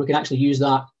 Therefore, we can actually use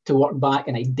that to work back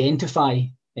and identify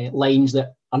lines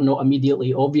that are not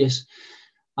immediately obvious.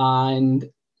 And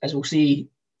as we'll see,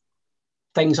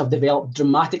 things have developed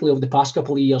dramatically over the past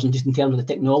couple of years, and just in terms of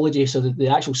the technology, so that the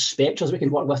actual spectrums we can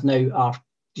work with now are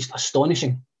just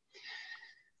astonishing.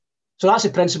 So that's the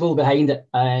principle behind it.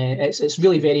 It's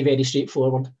really very, very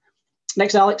straightforward.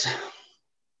 Next, Alex.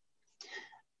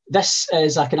 This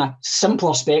is a kind of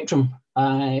simpler spectrum,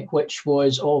 which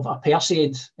was of a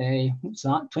Perseid, what's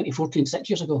that, 2014, 6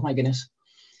 years ago, my goodness.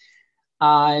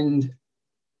 And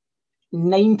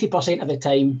 90% of the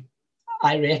time,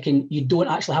 I reckon you don't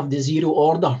actually have the zero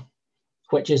order,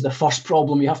 which is the first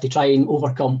problem you have to try and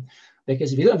overcome.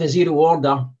 Because if you don't have the zero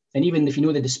order, and even if you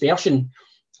know the dispersion,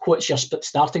 what's your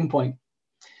starting point?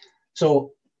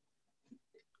 So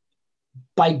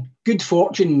by good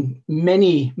fortune,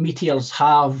 many meteors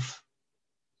have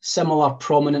similar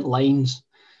prominent lines.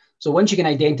 So once you can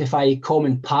identify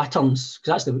common patterns,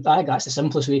 because I think that's the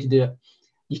simplest way to do it,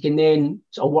 you can then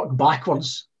sort of work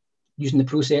backwards using the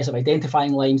process of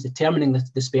identifying lines, determining the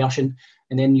dispersion,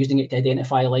 and then using it to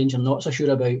identify lines you're not so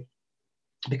sure about.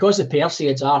 Because the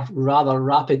Perseids are rather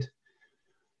rapid,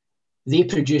 they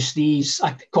produce these,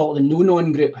 I call it the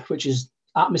no-known group, which is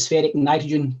atmospheric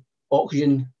nitrogen,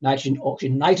 oxygen, nitrogen,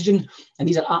 oxygen, nitrogen. And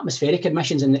these are atmospheric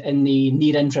emissions in the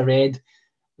near infrared.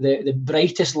 The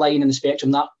brightest line in the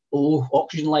spectrum, that O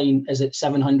oxygen line, is at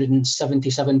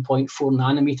 777.4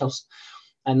 nanometers.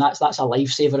 And that's a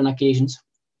lifesaver on occasions.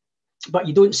 But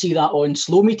you don't see that on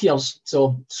slow meteors,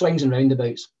 so swings and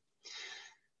roundabouts.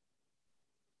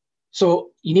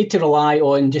 So you need to rely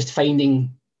on just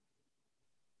finding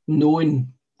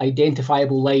known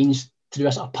identifiable lines through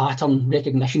a sort of pattern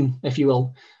recognition, if you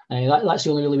will. That's the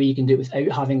only really way you can do it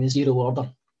without having the zero order.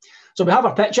 So we have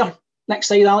our picture. Next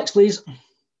slide, Alex, please.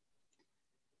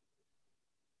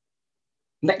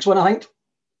 Next one, I think.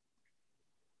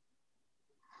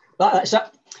 That's it.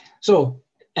 So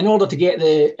in order to get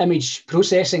the image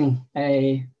processing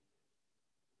to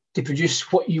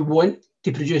produce what you want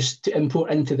to produce to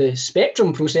import into the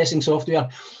spectrum processing software,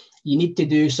 you need to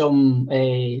do some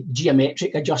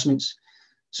geometric adjustments.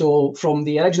 So from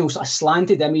the original sort of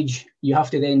slanted image, you have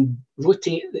to then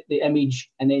rotate the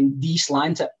image and then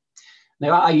deslant it.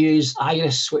 Now I use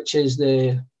Iris, which is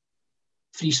the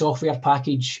free software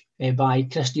package by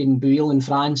Christian Bouille in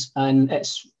France, and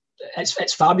it's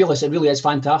fabulous. It really is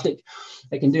fantastic.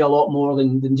 It can do a lot more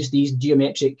than just these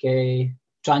geometric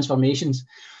transformations.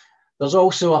 There's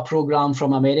also a program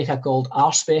from America called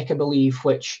RSpec, I believe,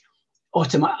 which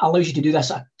allows you to do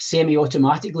this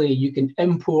semi-automatically. You can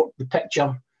import the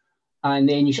picture and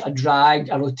then you sort of drag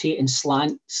a rotate and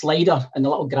slant slider in the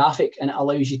little graphic, and it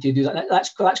allows you to do that.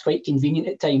 That's quite convenient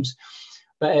at times.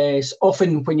 But it's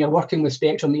often when you're working with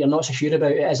spectrum that you're not so sure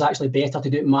about, it is actually better to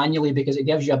do it manually because it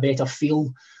gives you a better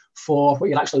feel for what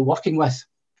you're actually working with.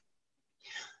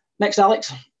 Next,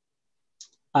 Alex.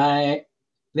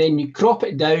 Then you crop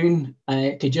it down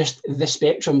to just the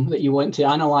spectrum that you want to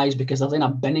analyse, because there's then a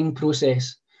binning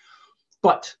process.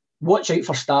 But watch out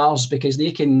for stars, because they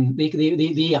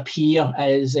appear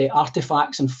as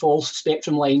artifacts and false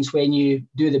spectrum lines when you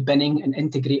do the binning and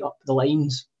integrate up the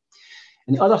lines.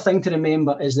 And the other thing to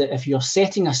remember is that if you're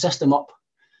setting a system up,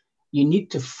 you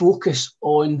need to focus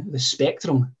on the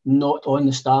spectrum, not on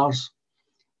the stars.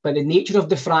 By the nature of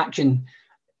diffraction,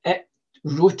 it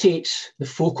rotates the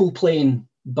focal plane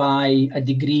by a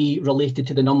degree related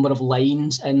to the number of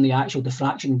lines in the actual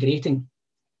diffraction grating.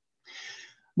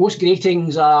 Most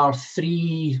gratings are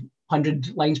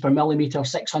 300 lines per millimetre,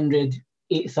 600,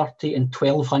 830 and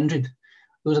 1200.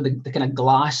 Those are the kind of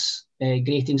glass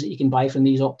gratings that you can buy from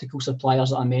these optical suppliers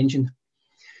that I mentioned.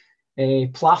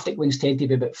 Plastic ones tend to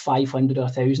be about 500 or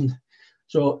 1000.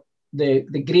 So the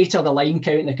greater the line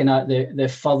count,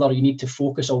 the further you need to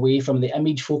focus away from the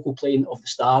image focal plane of the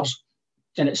stars.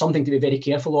 And it's something to be very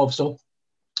careful of. So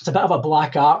it's a bit of a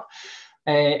black art.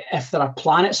 If there are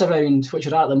planets around, which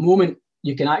are at the moment,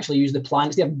 you can actually use the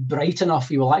planets. They're bright enough,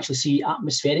 you will actually see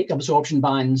atmospheric absorption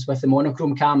bands with the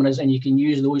monochrome cameras, and you can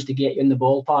use those to get you in the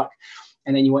ballpark.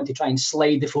 And then you want to try and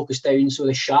slide the focus down so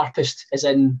the sharpest is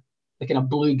in the kind of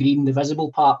blue-green, the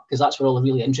visible part, because that's where all the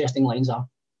really interesting lines are.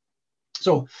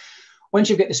 So once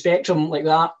you've got the spectrum like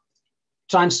that,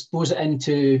 transpose it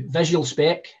into visual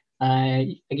spec.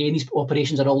 Again, these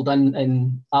operations are all done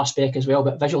in RSpec as well,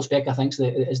 but visual spec, I think,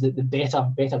 is the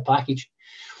better package.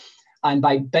 And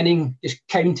by binning, just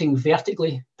counting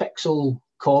vertically, pixel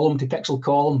column to pixel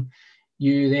column,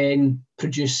 you then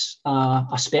produce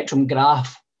a spectrum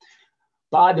graph.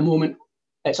 But at the moment,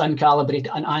 it's uncalibrated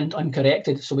and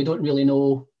uncorrected, so we don't really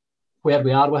know where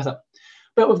we are with it.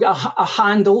 But we've got a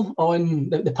handle on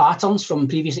the patterns from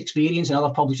previous experience and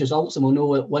other published results, and we'll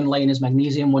know that one line is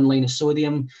magnesium, one line is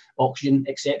sodium, oxygen,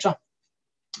 etc.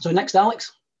 So next,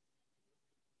 Alex.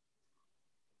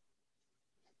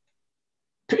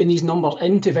 Putting these numbers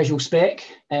into visual spec,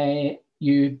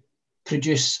 you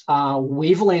produce a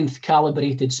wavelength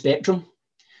calibrated spectrum.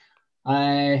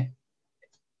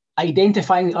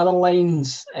 Identifying the other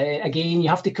lines, again, you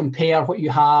have to compare what you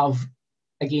have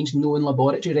against known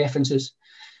laboratory references.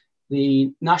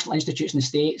 The National Institutes in the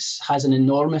States has an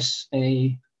enormous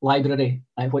library,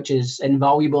 which is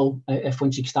invaluable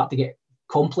once you start to get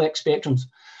complex spectrums.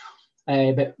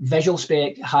 But Visual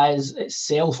Spec has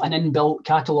itself an inbuilt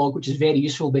catalogue, which is very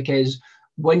useful because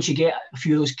once you get a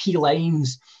few of those key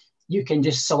lines, you can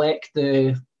just select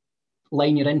the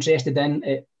line you're interested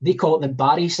in. They call it the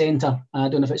Barry Centre. I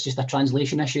don't know if it's just a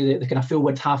translation issue, the kind of full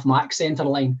width half max centre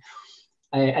line.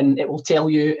 And it will tell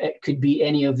you it could be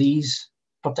any of these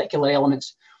particular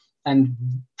elements. And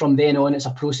from then on, it's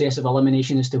a process of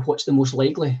elimination as to what's the most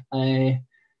likely.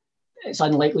 It's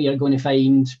unlikely you're going to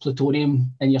find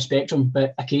plutonium in your spectrum,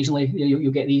 but occasionally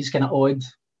you'll get these kind of odd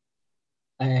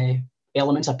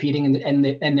elements appearing in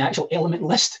the actual element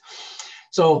list.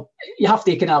 So you have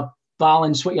to kind of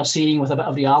balance what you're seeing with a bit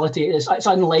of reality. It's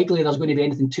unlikely there's going to be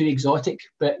anything too exotic,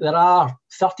 but there are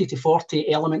 30 to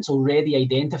 40 elements already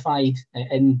identified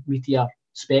in meteor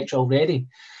spectra already.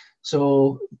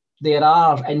 So there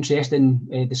are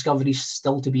interesting discoveries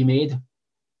still to be made.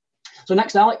 So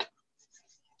next, Alec.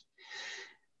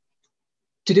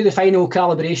 To do the final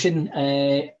calibration,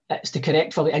 it's to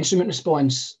correct for the instrument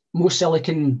response. Most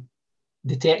silicon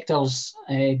detectors,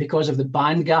 because of the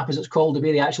band gap, as it's called, the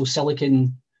way the actual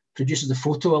silicon produces the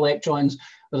photoelectrons,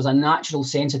 there's a natural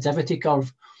sensitivity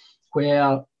curve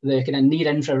where the kind of near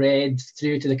infrared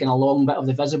through to the kind of long bit of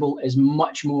the visible is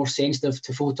much more sensitive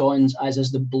to photons, as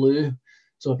is the blue.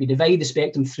 So if you divide the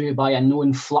spectrum through by a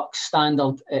known flux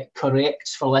standard, it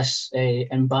corrects for this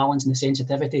imbalance in the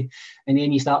sensitivity. And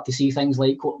then you start to see things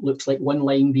like what looks like one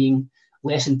line being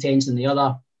less intense than the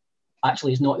other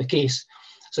actually is not the case.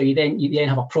 So you then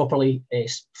have a properly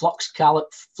flux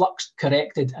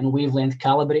corrected and wavelength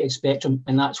calibrated spectrum,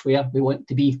 and that's where we want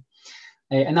to be.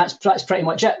 And that's pretty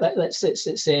much it.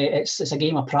 It's a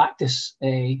game of practice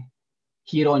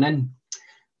here on in.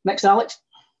 Next, Alex.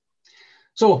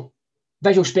 So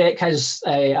visual spec has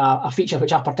a feature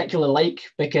which I particularly like,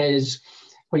 because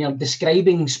when you're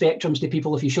describing spectrums to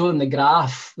people, if you show them the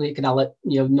graph, they kind of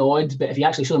nod, but if you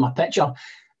actually show them a picture,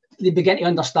 they begin to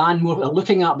understand more what they're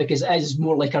looking at, because it is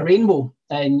more like a rainbow,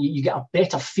 and you get a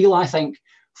better feel, I think,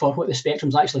 for what the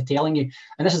spectrum's actually telling you.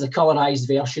 And this is a colorized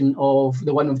version of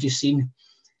the one we've just seen.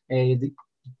 The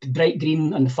bright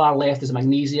green on the far left is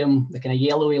magnesium. The kind of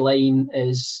yellowy line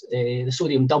is the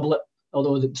sodium doublet,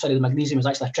 although the magnesium is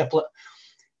actually a triplet.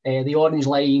 The orange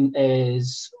line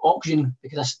is oxygen,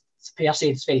 because that's per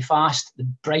se it's very fast. The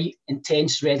bright,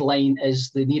 intense red line is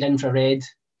the near infrared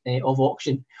of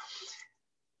oxygen.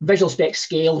 Visual spec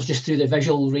scales just through the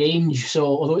visual range. So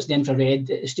although it's the infrared,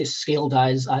 it's just scaled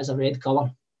as a red colour.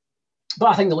 But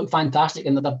I think they look fantastic,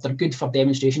 and they're good for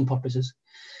demonstration purposes.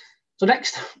 So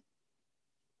next.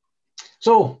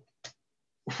 So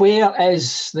where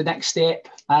is the next step?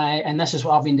 And this is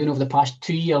what I've been doing over the past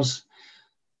 2 years.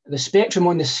 The spectrum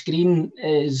on the screen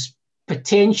is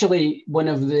potentially one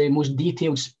of the most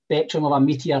detailed spectrum of a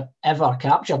meteor ever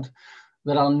captured.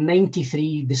 There are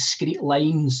 93 discrete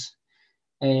lines,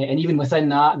 and even within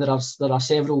that, there are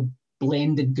several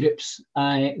blended groups.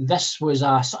 This was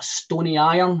a sort of stony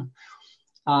iron,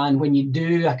 and when you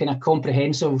do a kind of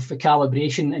comprehensive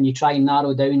calibration and you try and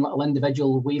narrow down little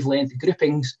individual wavelength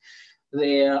groupings,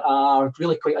 there are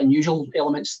really quite unusual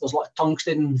elements. There's a lot of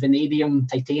tungsten, vanadium,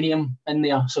 titanium in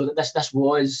there. So that this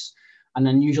was an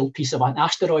unusual piece of an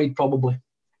asteroid, probably.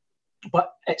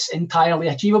 But it's entirely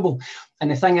achievable. And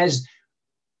the thing is,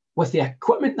 with the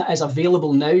equipment that is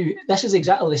available now, this is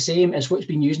exactly the same as what's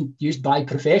been used by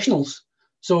professionals.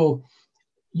 So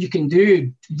you can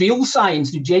do real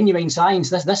science, do genuine science.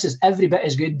 This is every bit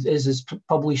as good as is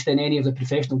published in any of the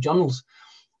professional journals.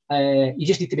 You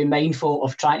just need to be mindful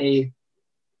of trying to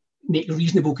make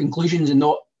reasonable conclusions and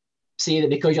not say that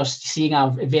because you're seeing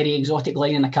a very exotic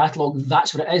line in a catalogue,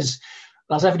 that's what it is.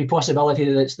 There's every possibility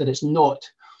that it's not.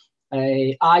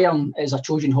 Iron is a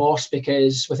Trojan horse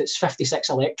because with its 56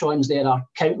 electrons, there are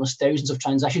countless thousands of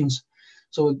transitions.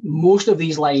 So most of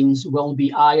these lines will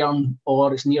be iron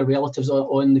or its near relatives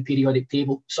on the periodic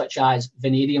table, such as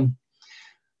vanadium.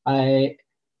 At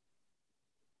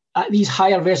these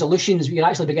higher resolutions, we are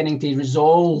actually beginning to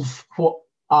resolve what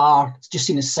are just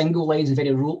seen as single lines in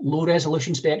very low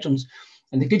resolution spectrums.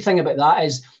 And the good thing about that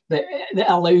is that it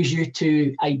allows you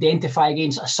to identify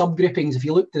against subgroupings. If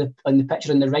you look on the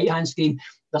picture on the right-hand screen,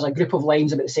 there's a group of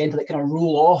lines about the centre that kind of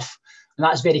roll off, and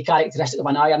that's very characteristic of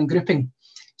an iron grouping.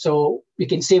 So we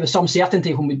can say with some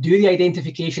certainty when we do the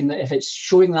identification that if it's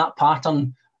showing that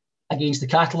pattern against the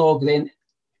catalogue, then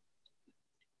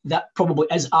that probably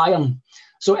is iron.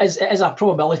 So it is a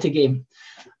probability game.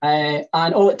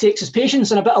 And all it takes is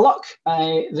patience and a bit of luck.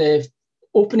 The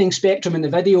opening spectrum in the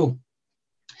video,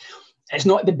 it's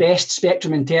not the best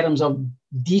spectrum in terms of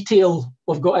detail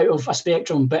we've got out of a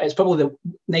spectrum, but it's probably the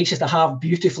nicest to have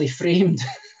beautifully framed.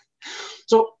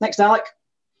 So next, Alec.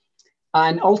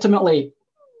 And ultimately,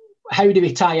 how do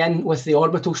we tie in with the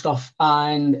orbital stuff?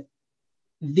 And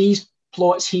these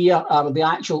plots here are the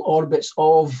actual orbits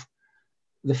of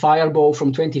the Fireball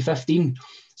from 2015.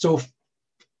 So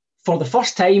for the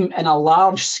first time in a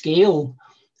large scale,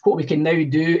 what we can now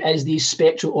do is these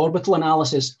spectral orbital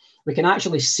analysis. We can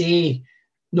actually say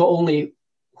not only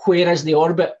where is the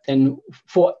orbit and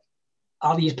what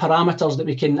are these parameters that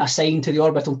we can assign to the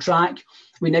orbital track,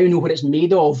 we now know what it's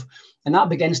made of. And that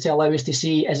begins to allow us to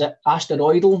see, is it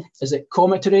asteroidal, is it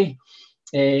cometary,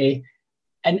 and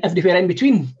everywhere in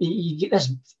between. You get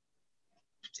this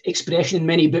expression in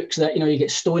many books that, you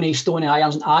get stony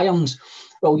irons and irons.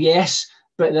 Well, yes,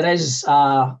 but there is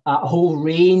a whole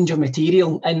range of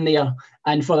material in there.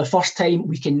 And for the first time,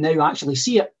 we can now actually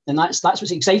see it. And that's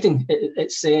what's exciting.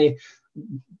 We're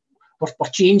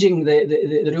changing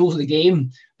the rules of the game,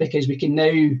 because we can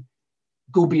now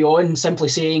go beyond simply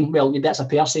saying, well, that's a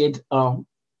Perseid, or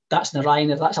that's an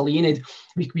Orion, or that's a Leonid.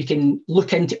 We can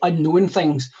look into unknown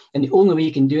things. And the only way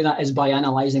you can do that is by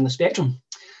analysing the spectrum.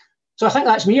 So I think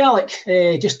that's me, Alec,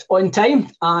 just on time.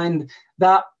 And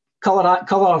that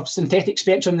colour synthetic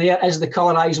spectrum there is the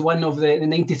colorized one of the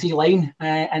 93 line,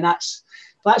 and that's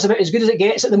about as good as it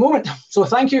gets at the moment. So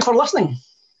thank you for listening.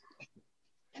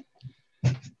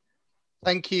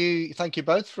 Thank you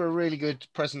both for a really good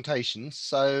presentation.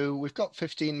 So we've got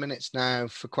 15 minutes now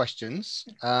for questions.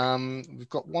 We've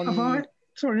got one. Have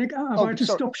I to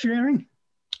stop sharing?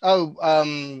 Oh,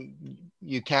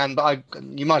 you can, but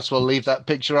you might as well leave that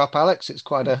picture up, Alex. It's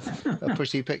quite a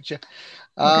pretty picture.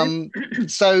 Okay.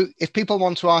 So if people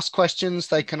want to ask questions,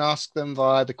 they can ask them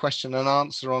via the question and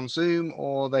answer on Zoom,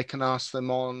 or they can ask them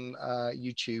on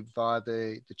YouTube via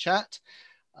the chat.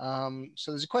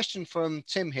 So there's a question from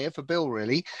Tim here for Bill,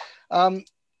 really. And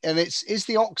it's, is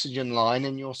the oxygen line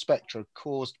in your spectra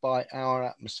caused by our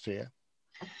atmosphere?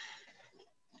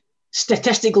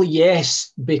 Statistically,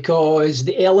 yes, because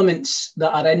the elements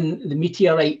that are in the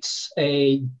meteorites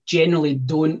generally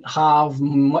don't have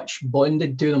much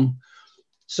bonded to them.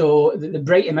 So the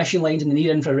bright emission lines in the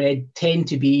near infrared tend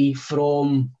to be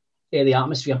from the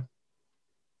atmosphere.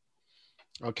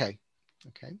 Okay,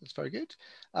 that's very good.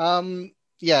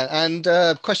 Yeah, and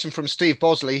a question from Steve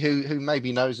Bosley, who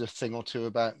maybe knows a thing or two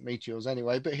about meteors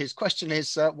anyway, but his question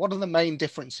is, what are the main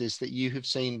differences that you have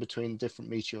seen between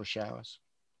different meteor showers?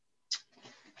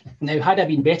 Now, had I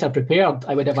been better prepared,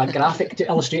 I would have a graphic to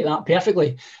illustrate that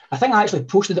perfectly. I think I actually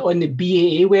posted it on the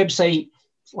BAA website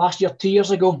last year, 2 years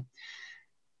ago.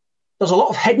 There's a lot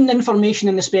of hidden information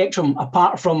in the spectrum,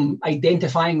 apart from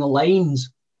identifying the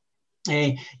lines.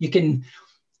 You can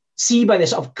see by the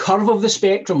sort of curve of the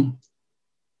spectrum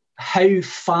how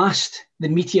fast the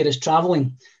meteor is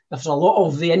traveling. If there's a lot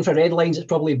of the infrared lines, it's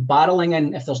probably barreling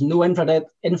in. If there's no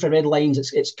infrared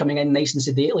lines, it's coming in nice and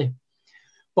sedately.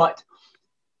 But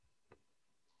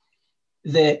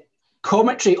the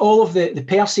cometry, all of the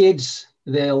Perseids,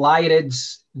 the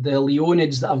Lyrids, the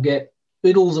Leonids that have got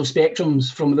oodles of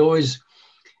spectrums from those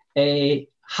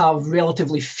have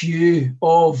relatively few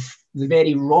of the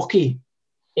very rocky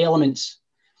elements.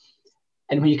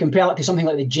 And when you compare it to something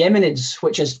like the Geminids,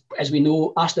 which is, as we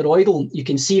know, asteroidal, you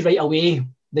can see right away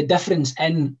the difference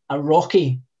in a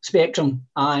rocky spectrum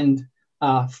and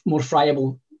a more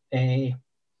friable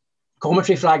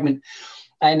cometry fragment.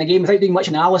 And again, without doing much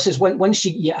analysis, once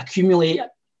you accumulate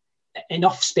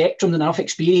enough spectrum and enough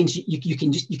experience, you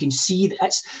can see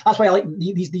that's why I like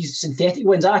these synthetic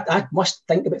ones. I must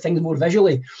think about things more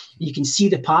visually. You can see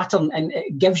the pattern, and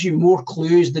it gives you more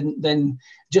clues than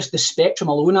just the spectrum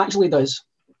alone actually does.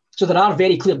 So there are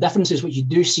very clear differences which you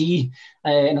do see,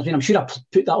 and I'm sure I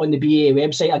put that on the BA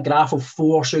website, a graph of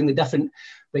 4 showing the different,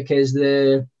 because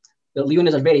the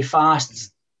Leonids are very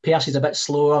fast, Perseids a bit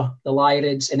slower, the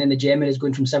Lyrids, and then the Geminids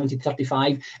going from 70 to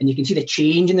 35, and you can see the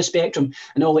change in the spectrum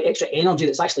and all the extra energy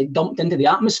that's actually dumped into the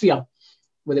atmosphere.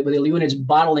 With the Leonids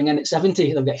barreling in at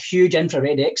 70, they've got huge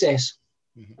infrared excess.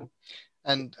 Mm-hmm.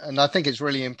 And I think it's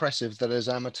really impressive that as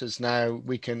amateurs now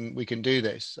we can do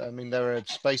this. I mean, there are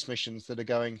space missions that are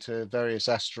going to various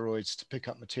asteroids to pick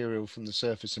up material from the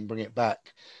surface and bring it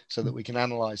back so that we can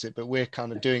analyze it. But we're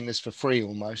kind of doing this for free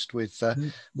almost with there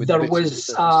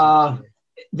was a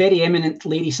very eminent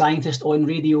lady scientist on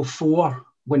Radio 4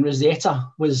 when Rosetta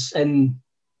was in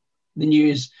the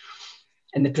news,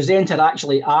 and the presenter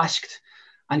actually asked,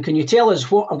 and can you tell us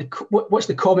what's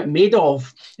the comet made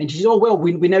of? And she said, oh, well,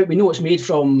 we know it's made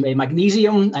from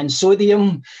magnesium and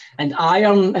sodium and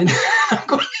iron. And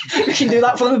we can do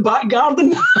that from the back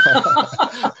garden.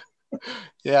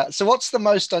 Yeah. So what's the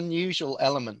most unusual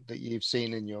element that you've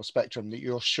seen in your spectrum that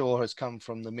you're sure has come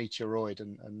from the meteoroid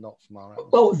and not from our atmosphere?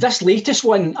 Well, this latest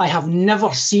one, I have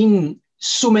never seen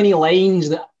so many lines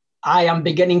that I am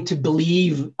beginning to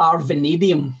believe are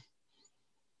vanadium.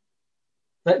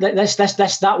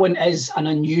 That one is an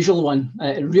unusual one.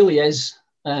 It really is.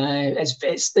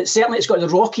 It's certainly, it's got the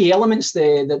rocky elements.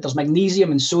 There's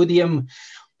magnesium and sodium.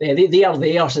 They are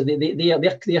there, so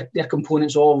they're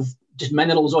components of just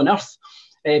minerals on Earth.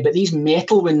 But these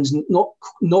metal ones,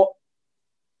 not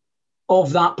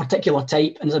of that particular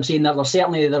type. And as I'm saying,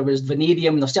 there was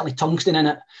vanadium. There's certainly tungsten in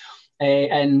it,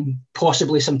 and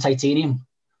possibly some titanium.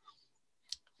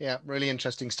 Yeah, really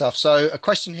interesting stuff. So a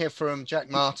question here from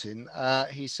Jack Martin.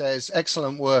 He says,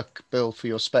 excellent work, Bill, for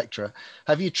your spectra.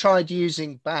 Have you tried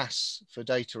using BAS for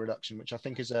data reduction, which I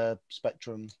think is a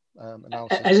spectrum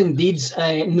analysis? As indeed,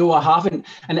 no, I haven't.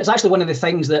 And it's actually one of the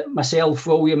things that myself,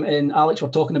 William and Alex were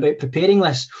talking about preparing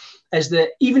this, is that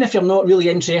even if you're not really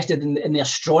interested in the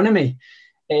astronomy,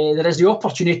 there is the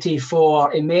opportunity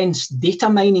for immense data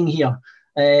mining here.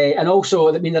 And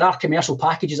also, I mean, there are commercial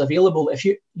packages available. If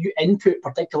you input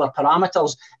particular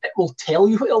parameters, it will tell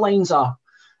you what the lines are.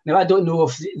 Now, I don't know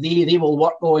if they will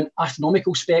work on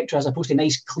astronomical spectra as opposed to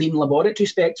nice, clean laboratory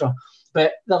spectra,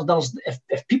 But there's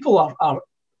if people are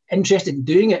interested in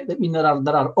doing it, I mean, there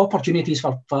are opportunities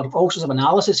for all sorts of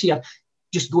analysis here,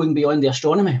 just going beyond the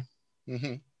astronomy.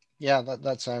 Mm-hmm. Yeah,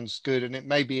 that sounds good. And it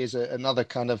maybe is another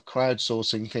kind of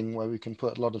crowdsourcing thing where we can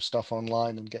put a lot of stuff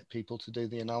online and get people to do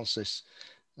the analysis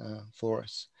for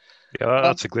us. Yeah,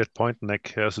 that's a great point,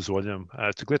 Nick. This is William.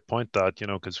 It's a great point that,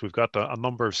 because we've got a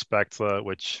number of spectra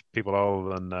which people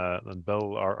other than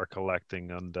Bill are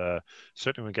collecting, and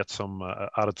certainly we get some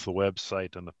added to the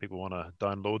website, and if people want to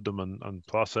download them and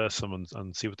process them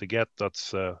and see what they get,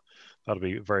 that'll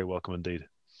be very welcome indeed.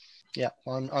 Yeah,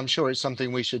 I'm sure it's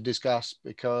something we should discuss,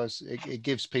 because it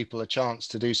gives people a chance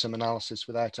to do some analysis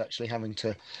without actually having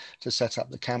to set up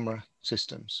the camera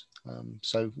systems.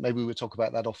 So maybe we'll talk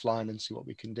about that offline and see what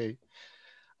we can do.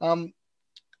 Oh,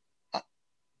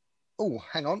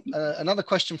 hang on. Another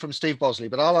question from Steve Bosley,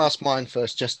 but I'll ask mine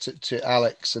first, just to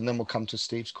Alex, and then we'll come to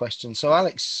Steve's question. So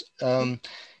Alex,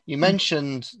 you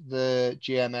mentioned the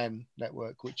GMN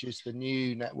network, which is the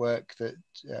new network that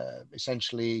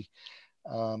essentially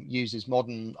uses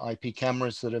modern IP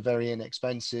cameras that are very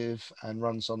inexpensive and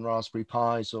runs on Raspberry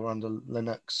Pis or under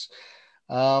Linux.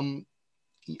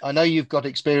 I know you've got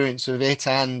experience of it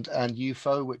and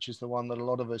UFO, which is the one that a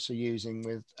lot of us are using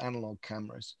with analog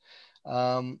cameras.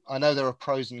 I know there are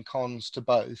pros and cons to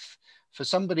both. For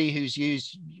somebody who's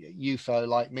used UFO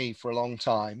like me for a long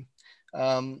time,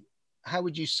 how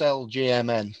would you sell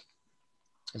GMN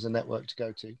as a network to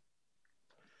go to? Well,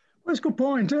 that's a good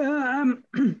point. All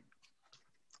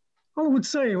I would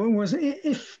say was,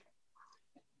 if,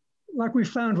 like we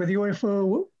found with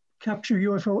UFO Capture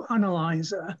UFO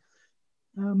Analyzer,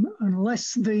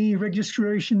 unless the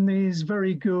registration is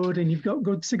very good and you've got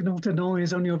good signal to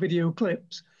noise on your video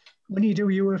clips, when you do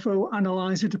UFO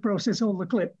Analyzer to process all the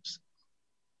clips,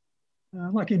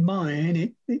 like in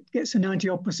mine, it gets a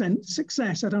 90%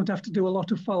 success. I don't have to do a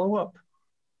lot of follow-up.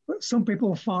 But some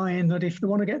people find that if they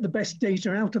want to get the best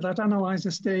data out of that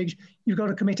analyzer stage, you've got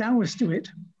to commit hours to it.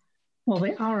 Well,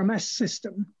 the RMS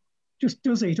system just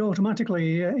does it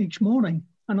automatically each morning,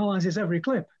 analyzes every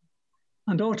clip,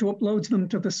 and auto uploads them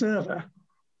to the server.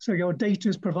 So your data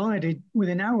is provided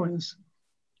within hours,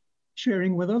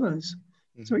 sharing with others.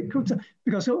 Mm-hmm. So it could,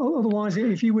 because otherwise,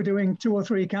 if you were doing 2 or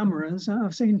 3 cameras,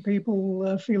 I've seen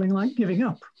people feeling like giving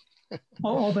up,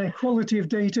 or their quality of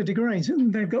data degrades.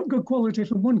 They've got good quality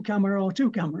from 1 camera or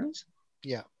 2 cameras.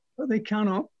 Yeah. But they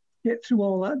cannot get through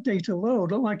all that data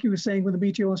load, like you were saying with the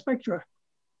meteor spectra.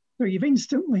 So you've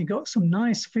instantly got some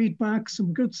nice feedback,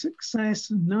 some good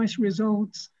success, and nice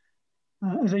results.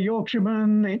 As a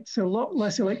Yorkshireman, it's a lot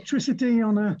less electricity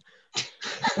on a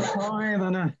Pi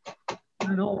than an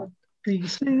old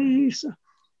PC. So,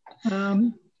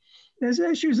 there's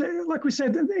issues, like we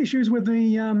said, the issues with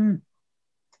the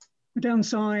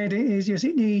downside is, yes,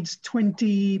 it needs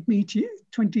 20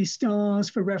 stars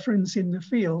for reference in the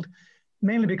field,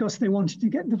 mainly because they wanted to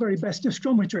get the very best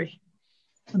astrometry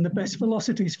and the best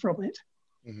velocities from it.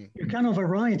 Mm-hmm. You can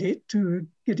override it to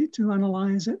get it to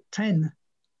analyze at 10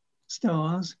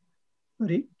 stars,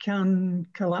 but it can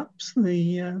collapse,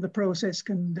 the process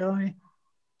can die.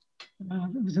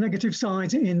 There's a negative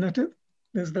side in that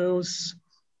there's those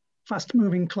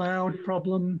fast-moving cloud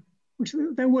problem, which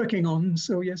they're working on,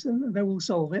 so yes, they will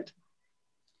solve it.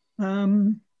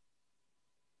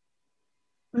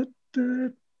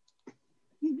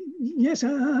 Yes,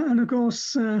 and of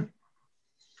course,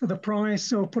 for the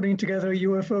price of putting together a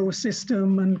UFO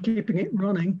system and keeping it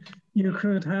running, you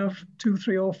could have 2,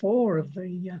 3, or 4 of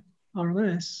the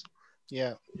RMS.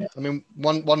 Yeah, I mean,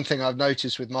 one thing I've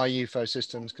noticed with my UFO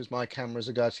systems, because my cameras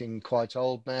are getting quite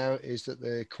old now, is that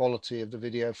the quality of the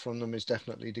video from them is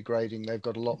definitely degrading. They've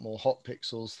got a lot more hot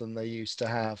pixels than they used to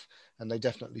have, and they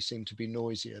definitely seem to be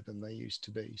noisier than they used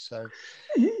to be. So,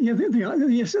 yeah,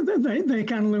 yes, they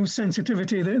can lose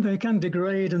sensitivity. They can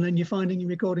degrade, and then you're finding you're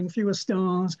recording fewer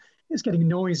stars. It's getting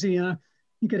noisier.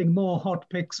 You're getting more hot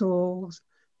pixels.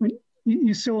 I mean,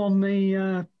 you saw on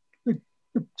the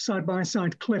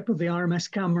side-by-side clip of the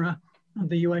RMS camera and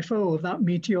the UFO of that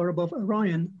meteor above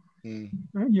Orion.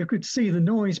 You could see the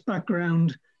noise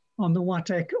background on the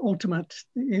Watek Ultimate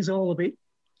is all a bit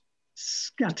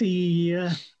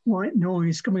scatty white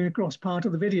noise coming across part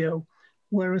of the video,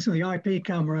 whereas with the IP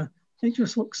camera, it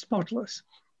just looks spotless.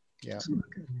 Yeah,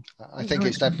 I think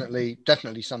it's definitely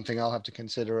something I'll have to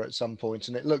consider at some point,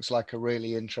 and it looks like a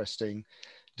really interesting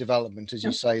development, as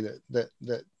you say,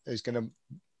 that is going to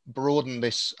broaden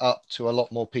this up to a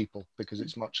lot more people, because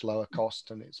it's much lower cost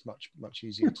and it's much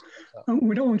easier to set up.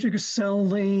 We don't want you to sell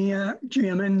the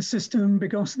GMN system,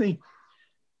 because the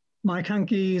Mike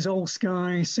Hankey's All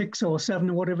Sky 6 or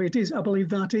 7 or whatever it is, I believe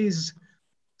that is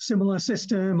similar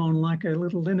system on like a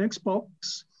little Linux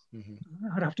box.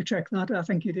 I'd have to check that. I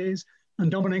think it is. And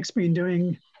Dominic's been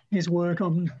doing his work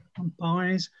on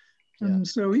Pi's. And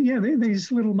so, yeah,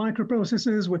 these little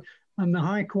microprocessors and the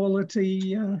high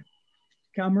quality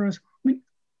cameras. I mean,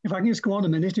 if I can just go on a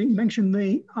minute, you mentioned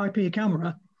the IP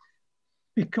camera.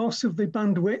 Because of the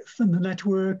bandwidth and the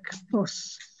network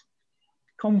plus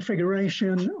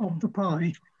configuration of the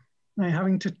Pi, they're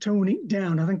having to tone it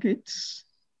down. I think it's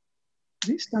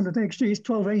standard XG is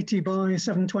 1280 by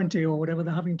 720 or whatever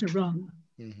they're having to run.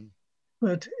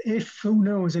 But if, who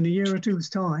knows, in a year or two's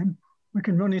time, we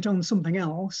can run it on something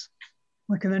else,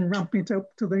 we can then ramp it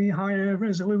up to the higher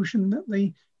resolution that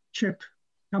the chip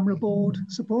camera board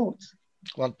supports.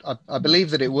 Well, I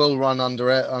believe that it will run under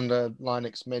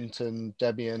Linux Mint and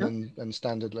Debian and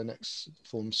standard Linux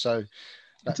forms. So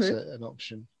that's an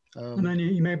option. And then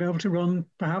you may be able to run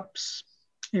perhaps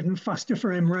even faster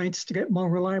frame rates to get more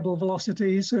reliable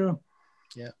velocities. So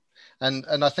yeah.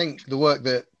 And I think the work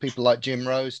that people like Jim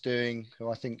Rowe's doing, who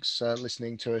I think's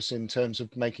listening to us in terms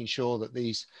of making sure that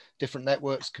these different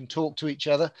networks can talk to each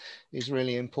other, is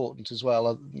really important as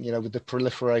well. You know, with the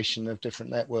proliferation of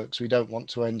different networks, we don't want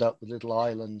to end up with little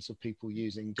islands of people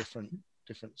using different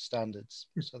standards.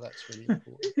 So that's really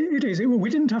important. It is. We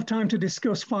didn't have time to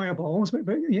discuss fireballs,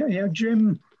 but yeah,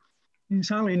 Jim is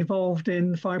highly involved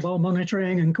in fireball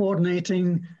monitoring and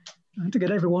coordinating to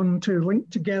get everyone to link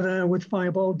together with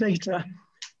fireball data.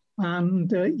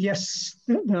 And yes,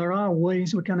 there are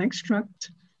ways we can extract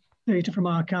data from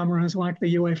our cameras, like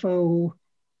the UFO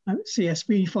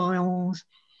CSV files.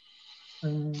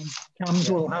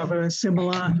 Cams will have a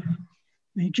similar.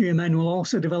 The GMN will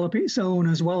also develop its own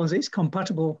as well as its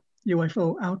compatible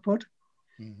UFO output.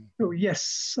 So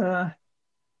yes,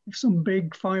 if some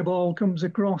big fireball comes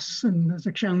across and there's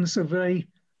a chance of a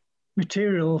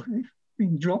material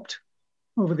being dropped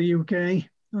over the UK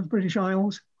and British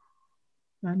Isles,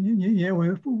 and yeah,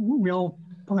 we all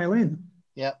pile in.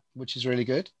 Yeah, which is really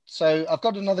good. So I've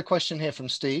got another question here from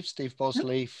Steve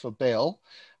Bosley for Bill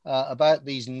about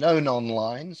these no-non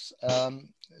lines.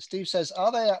 Steve says,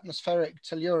 are they atmospheric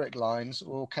telluric lines,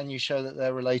 or can you show that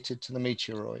they're related to the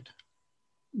meteoroid?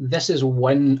 This is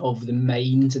one of the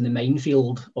mines in the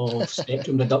minefield of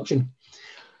spectrum reduction.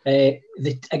 Again,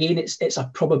 it's a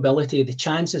probability. The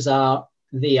chances are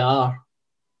they are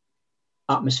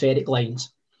atmospheric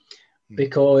lines,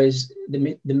 because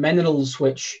the minerals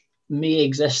which may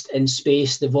exist in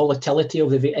space, the volatility of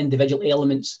the individual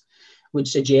elements would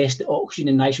suggest that oxygen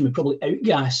and nitrogen would probably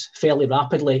outgas fairly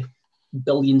rapidly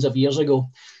billions of years ago.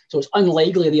 So it's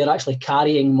unlikely they are actually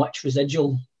carrying much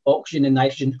residual oxygen and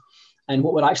nitrogen. And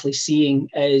what we're actually seeing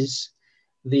is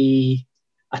the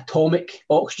atomic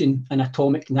oxygen and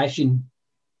atomic nitrogen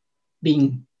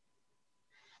being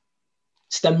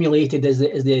stimulated as the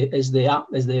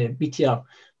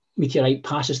meteorite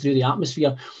passes through the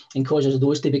atmosphere and causes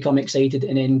those to become excited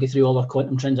and then go through all their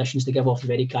quantum transitions to give off the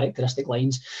very characteristic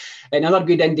lines. Another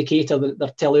good indicator that they're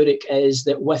telluric is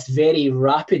that with very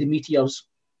rapid meteors,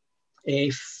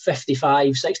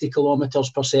 55, 60 kilometers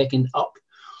per second up,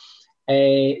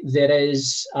 there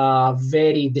is a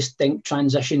very distinct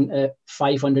transition at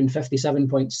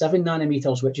 557.7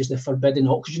 nanometers, which is the forbidden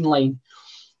oxygen line.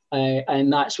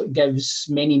 And that's what gives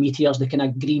many meteors the kind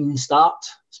of green start,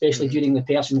 especially during the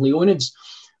Persian Leonids,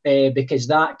 because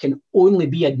that can only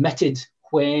be admitted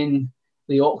when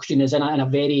the oxygen is in a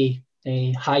very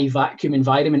high vacuum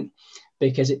environment,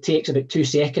 because it takes about 2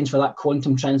 seconds for that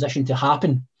quantum transition to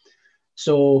happen.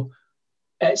 So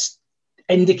it's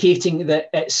indicating that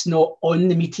it's not on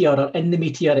the meteor or in the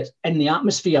meteor, it's in the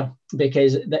atmosphere,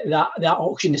 because that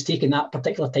oxygen is taking that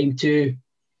particular time to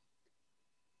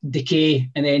decay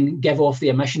and then give off the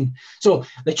emission. So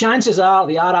the chances are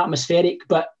they are atmospheric,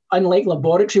 but unlike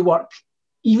laboratory work,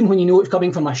 even when you know it's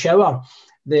coming from a shower,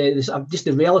 just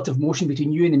the relative motion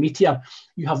between you and the meteor,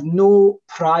 you have no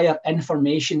prior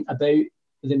information about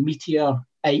the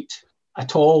meteorite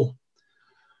at all.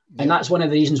 And that's one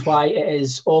of the reasons why it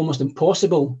is almost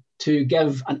impossible to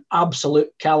give an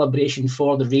absolute calibration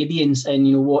for the radiance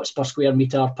in watts per square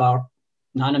meter per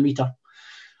nanometer.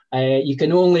 You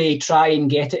can only try and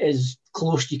get it as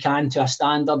close as you can to a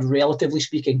standard, relatively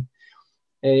speaking.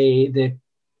 The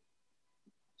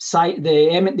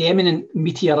eminent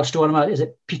meteor astronomer, is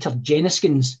it Peter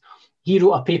Jenniskens? He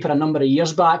wrote a paper a number of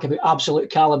years back about absolute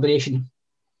calibration,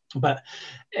 but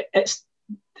it's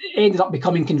ended up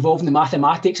becoming involved in the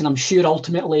mathematics, and I'm sure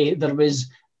ultimately there was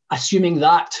assuming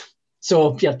that.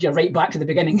 So you're right back to the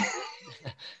beginning.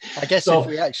 I guess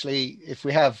if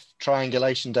we have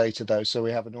triangulation data though, so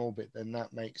we have an orbit, then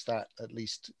that makes that at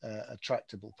least a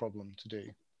tractable problem to do.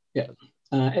 Yeah,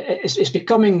 it's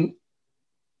becoming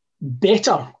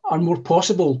better or more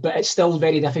possible, but it's still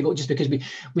very difficult just because the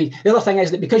other thing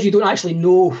is that because you don't actually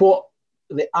know what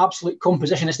the absolute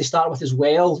composition is to start with as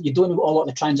well, you don't know what a lot of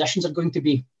the transitions are going to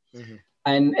be. Mm-hmm.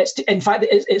 And it's, in fact,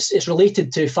 it's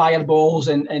related to fireballs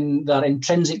and their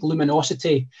intrinsic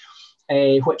luminosity,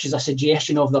 which is a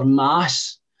suggestion of their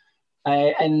mass.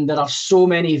 And there are so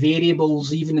many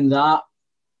variables even in that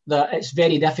it's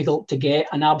very difficult to get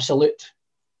an absolute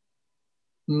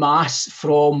mass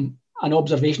from an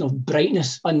observation of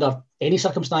brightness under any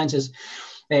circumstances.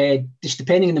 Just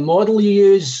depending on the model you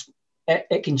use,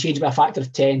 it can change by a factor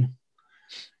of 10.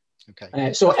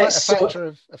 Okay. So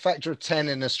a factor of 10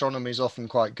 in astronomy is often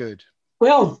quite good.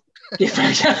 Well,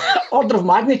 order of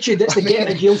magnitude, that's the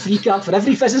getting a Gale 3 card for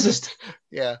every physicist.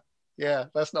 Yeah,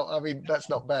 that's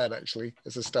not bad actually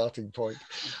as a starting point.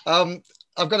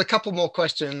 I've got a couple more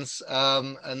questions,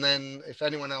 and then if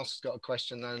anyone else has got a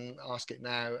question, then ask it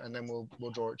now, and then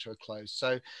we'll draw it to a close.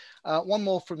 So one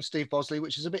more from Steve Bosley,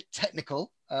 which is a bit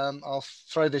technical. I'll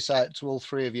throw this out to all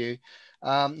three of you.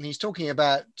 He's talking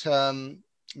about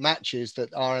matches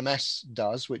that RMS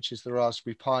does, which is the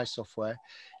Raspberry Pi software.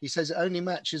 He says it only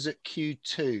matches at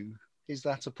Q2. Is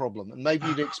that a problem? And maybe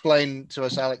you'd explain to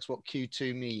us, Alex, what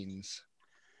Q2 means.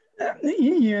 Yeah,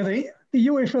 the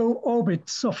UFO orbit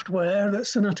software that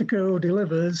Sonatico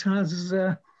delivers has,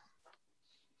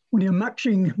 when you're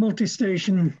matching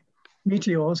multi-station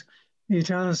meteors, it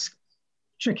has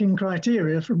checking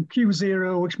criteria from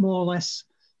Q0, which more or less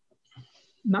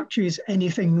matches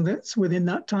anything that's within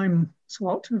that time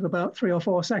slot of about 3 or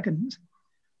 4 seconds.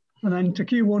 And then to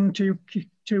Q1,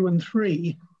 Q2, and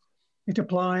 3, it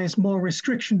applies more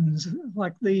restrictions,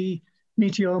 like the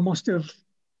meteor must have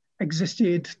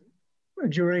existed a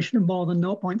duration of more than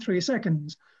 0.3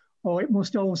 seconds, or it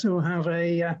must also have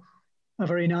a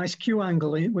very nice Q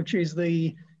angle, which is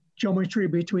the geometry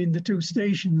between the two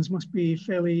stations must be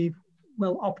fairly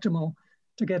well optimal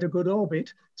to get a good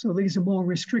orbit. So these are more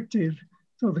restrictive.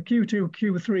 So the Q2,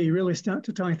 Q3 really start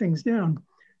to tie things down.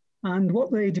 And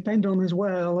what they depend on as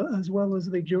well as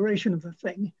the duration of the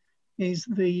thing, is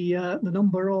the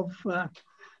number of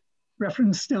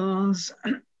reference stars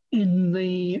in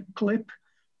the clip,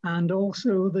 and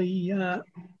also the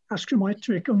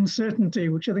astrometric uncertainty,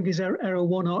 which I think is error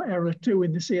 1 or error 2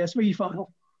 in the CSV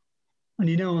file.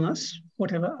 And that's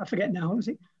whatever, I forget now, is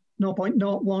it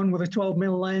 0.01 with a 12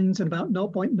 mil lens and about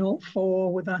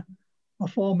 0.04 with a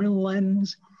 4 mil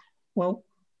lens? Well,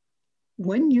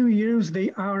 when you use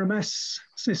the RMS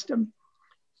system,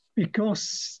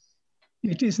 because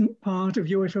it isn't part of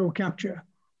UFO capture,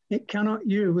 it cannot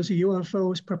use a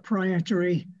UFO's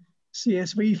proprietary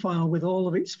CSV file with all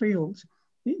of its fields.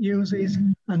 It uses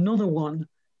another one,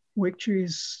 which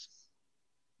is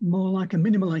more like a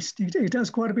minimalist. It has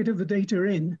quite a bit of the data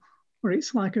in, but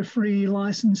it's like a free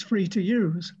license, free to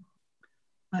use.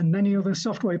 And many other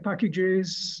software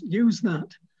packages use that,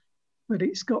 but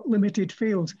it's got limited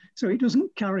fields. So it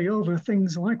doesn't carry over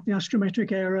things like the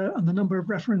astrometric error and the number of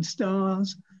reference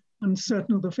stars and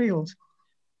certain other fields.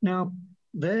 Now,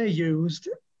 they're used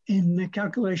in the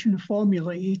calculation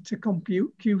formulae to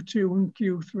compute Q2 and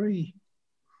Q3.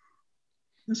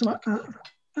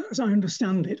 As I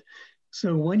understand it.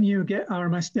 So when you get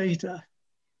RMS data,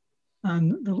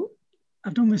 and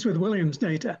I've done this with Williams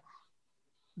data,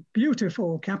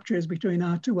 beautiful captures between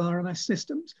our two RMS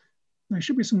systems. There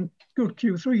should be some good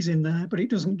Q3s in there, but it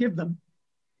doesn't give them.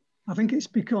 I think it's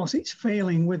because it's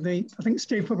failing with I think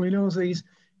Steve probably knows these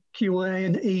QA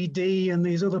and ED and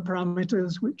these other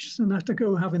parameters which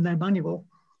Sonatico have in their manual.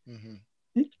 Mm-hmm.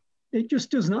 It just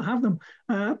does not have them.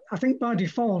 I think by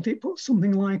default, it puts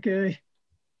something like a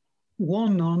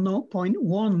 1 or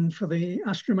 0.1 for the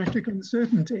astrometric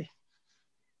uncertainty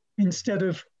instead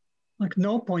of like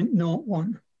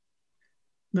 0.01.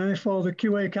 Therefore, the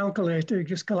QA calculator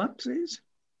just collapses,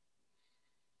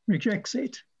 rejects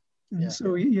it. And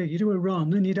so you do a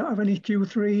run and you don't have any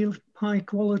Q3 high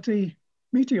quality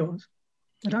meteors,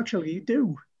 but actually you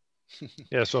do.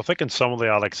 Yeah, so I think in summary,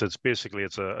 Alex, it's basically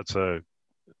it's a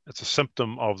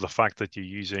symptom of the fact that you're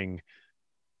using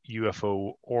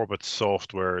UFO orbit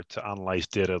software to analyze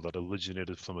data that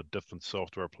originated from a different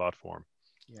software platform.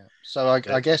 Yeah. So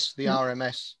I guess the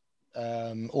RMS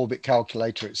orbit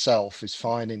calculator itself is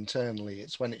fine internally.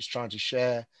 It's when it's trying to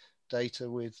share data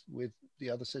with the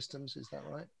other systems. Is that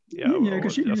right? Yeah.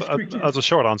 As a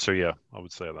short answer, yeah, I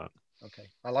would say that. Okay,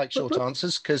 I like short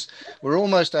answers because we're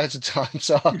almost out of time.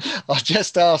 So I'll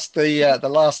just ask the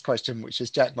last question, which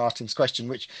is Jack Martin's question,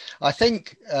 which I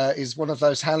think is one of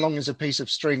those "how long is a piece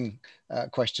of string"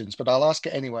 questions. But I'll ask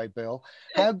it anyway, Bill.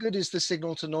 How good is the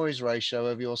signal to noise ratio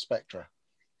of your spectra?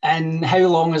 And how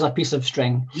long is a piece of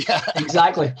string? Yeah,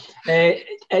 exactly. Again,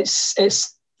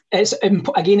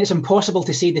 it's impossible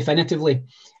to say definitively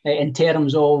in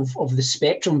terms of the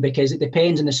spectrum, because it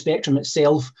depends on the spectrum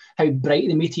itself, how bright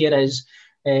the meteor is.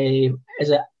 Is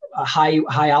it a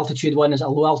high altitude one? Is it a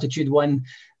low altitude one?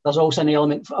 There's also an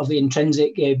element of the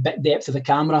intrinsic bit depth of the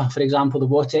camera. For example, the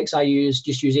Watex I use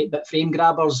just use 8-bit frame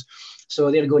grabbers,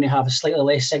 so they're going to have a slightly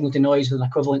less signal to noise with an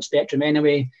equivalent spectrum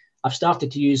anyway. I've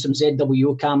started to use some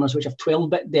ZWO cameras which have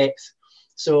 12-bit depth.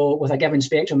 So with a given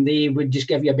spectrum, they would just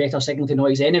give you a better signal to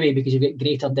noise anyway, because you get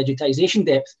greater digitization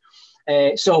depth.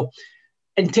 So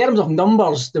in terms of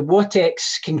numbers, the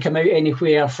Watex can come out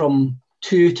anywhere from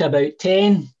 2 to about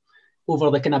 10 over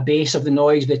the kind of base of the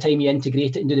noise by the time you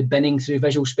integrate it into the binning through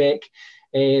Visual Spec.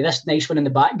 This nice one in the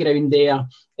background there,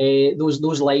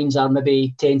 those lines are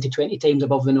maybe 10 to 20 times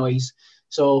above the noise.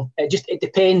 So it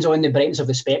depends on the brightness of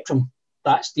the spectrum.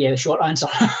 That's the short answer.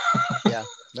 Yeah,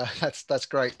 no, that's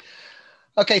great.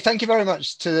 Okay, thank you very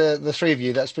much to the three of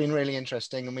you. That's been really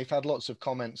interesting, and we've had lots of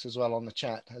comments as well on the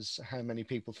chat as how many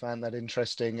people found that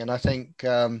interesting. And I think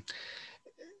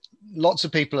lots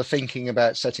of people are thinking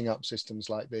about setting up systems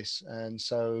like this, and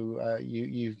so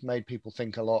you've made people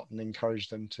think a lot and encouraged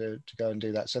them to go and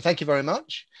do that. So thank you very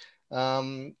much.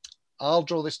 I'll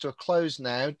draw this to a close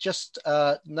now. Just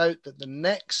note that the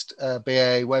next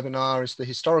BA webinar is the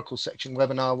historical section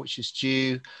webinar, which is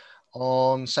due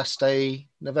on Saturday,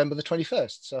 November the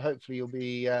 21st. So hopefully you'll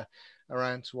be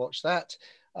around to watch that.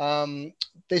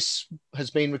 This has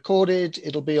been recorded.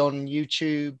 It'll be on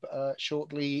YouTube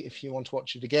shortly if you want to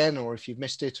watch it again, or if you've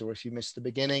missed it, or if you missed the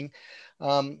beginning.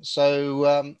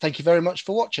 Thank you very much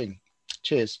for watching.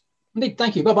 Cheers.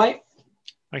 Thank you. Bye-bye.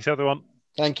 Thanks, everyone.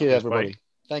 Thank you, Cheers, everybody. bye.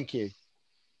 Thank you.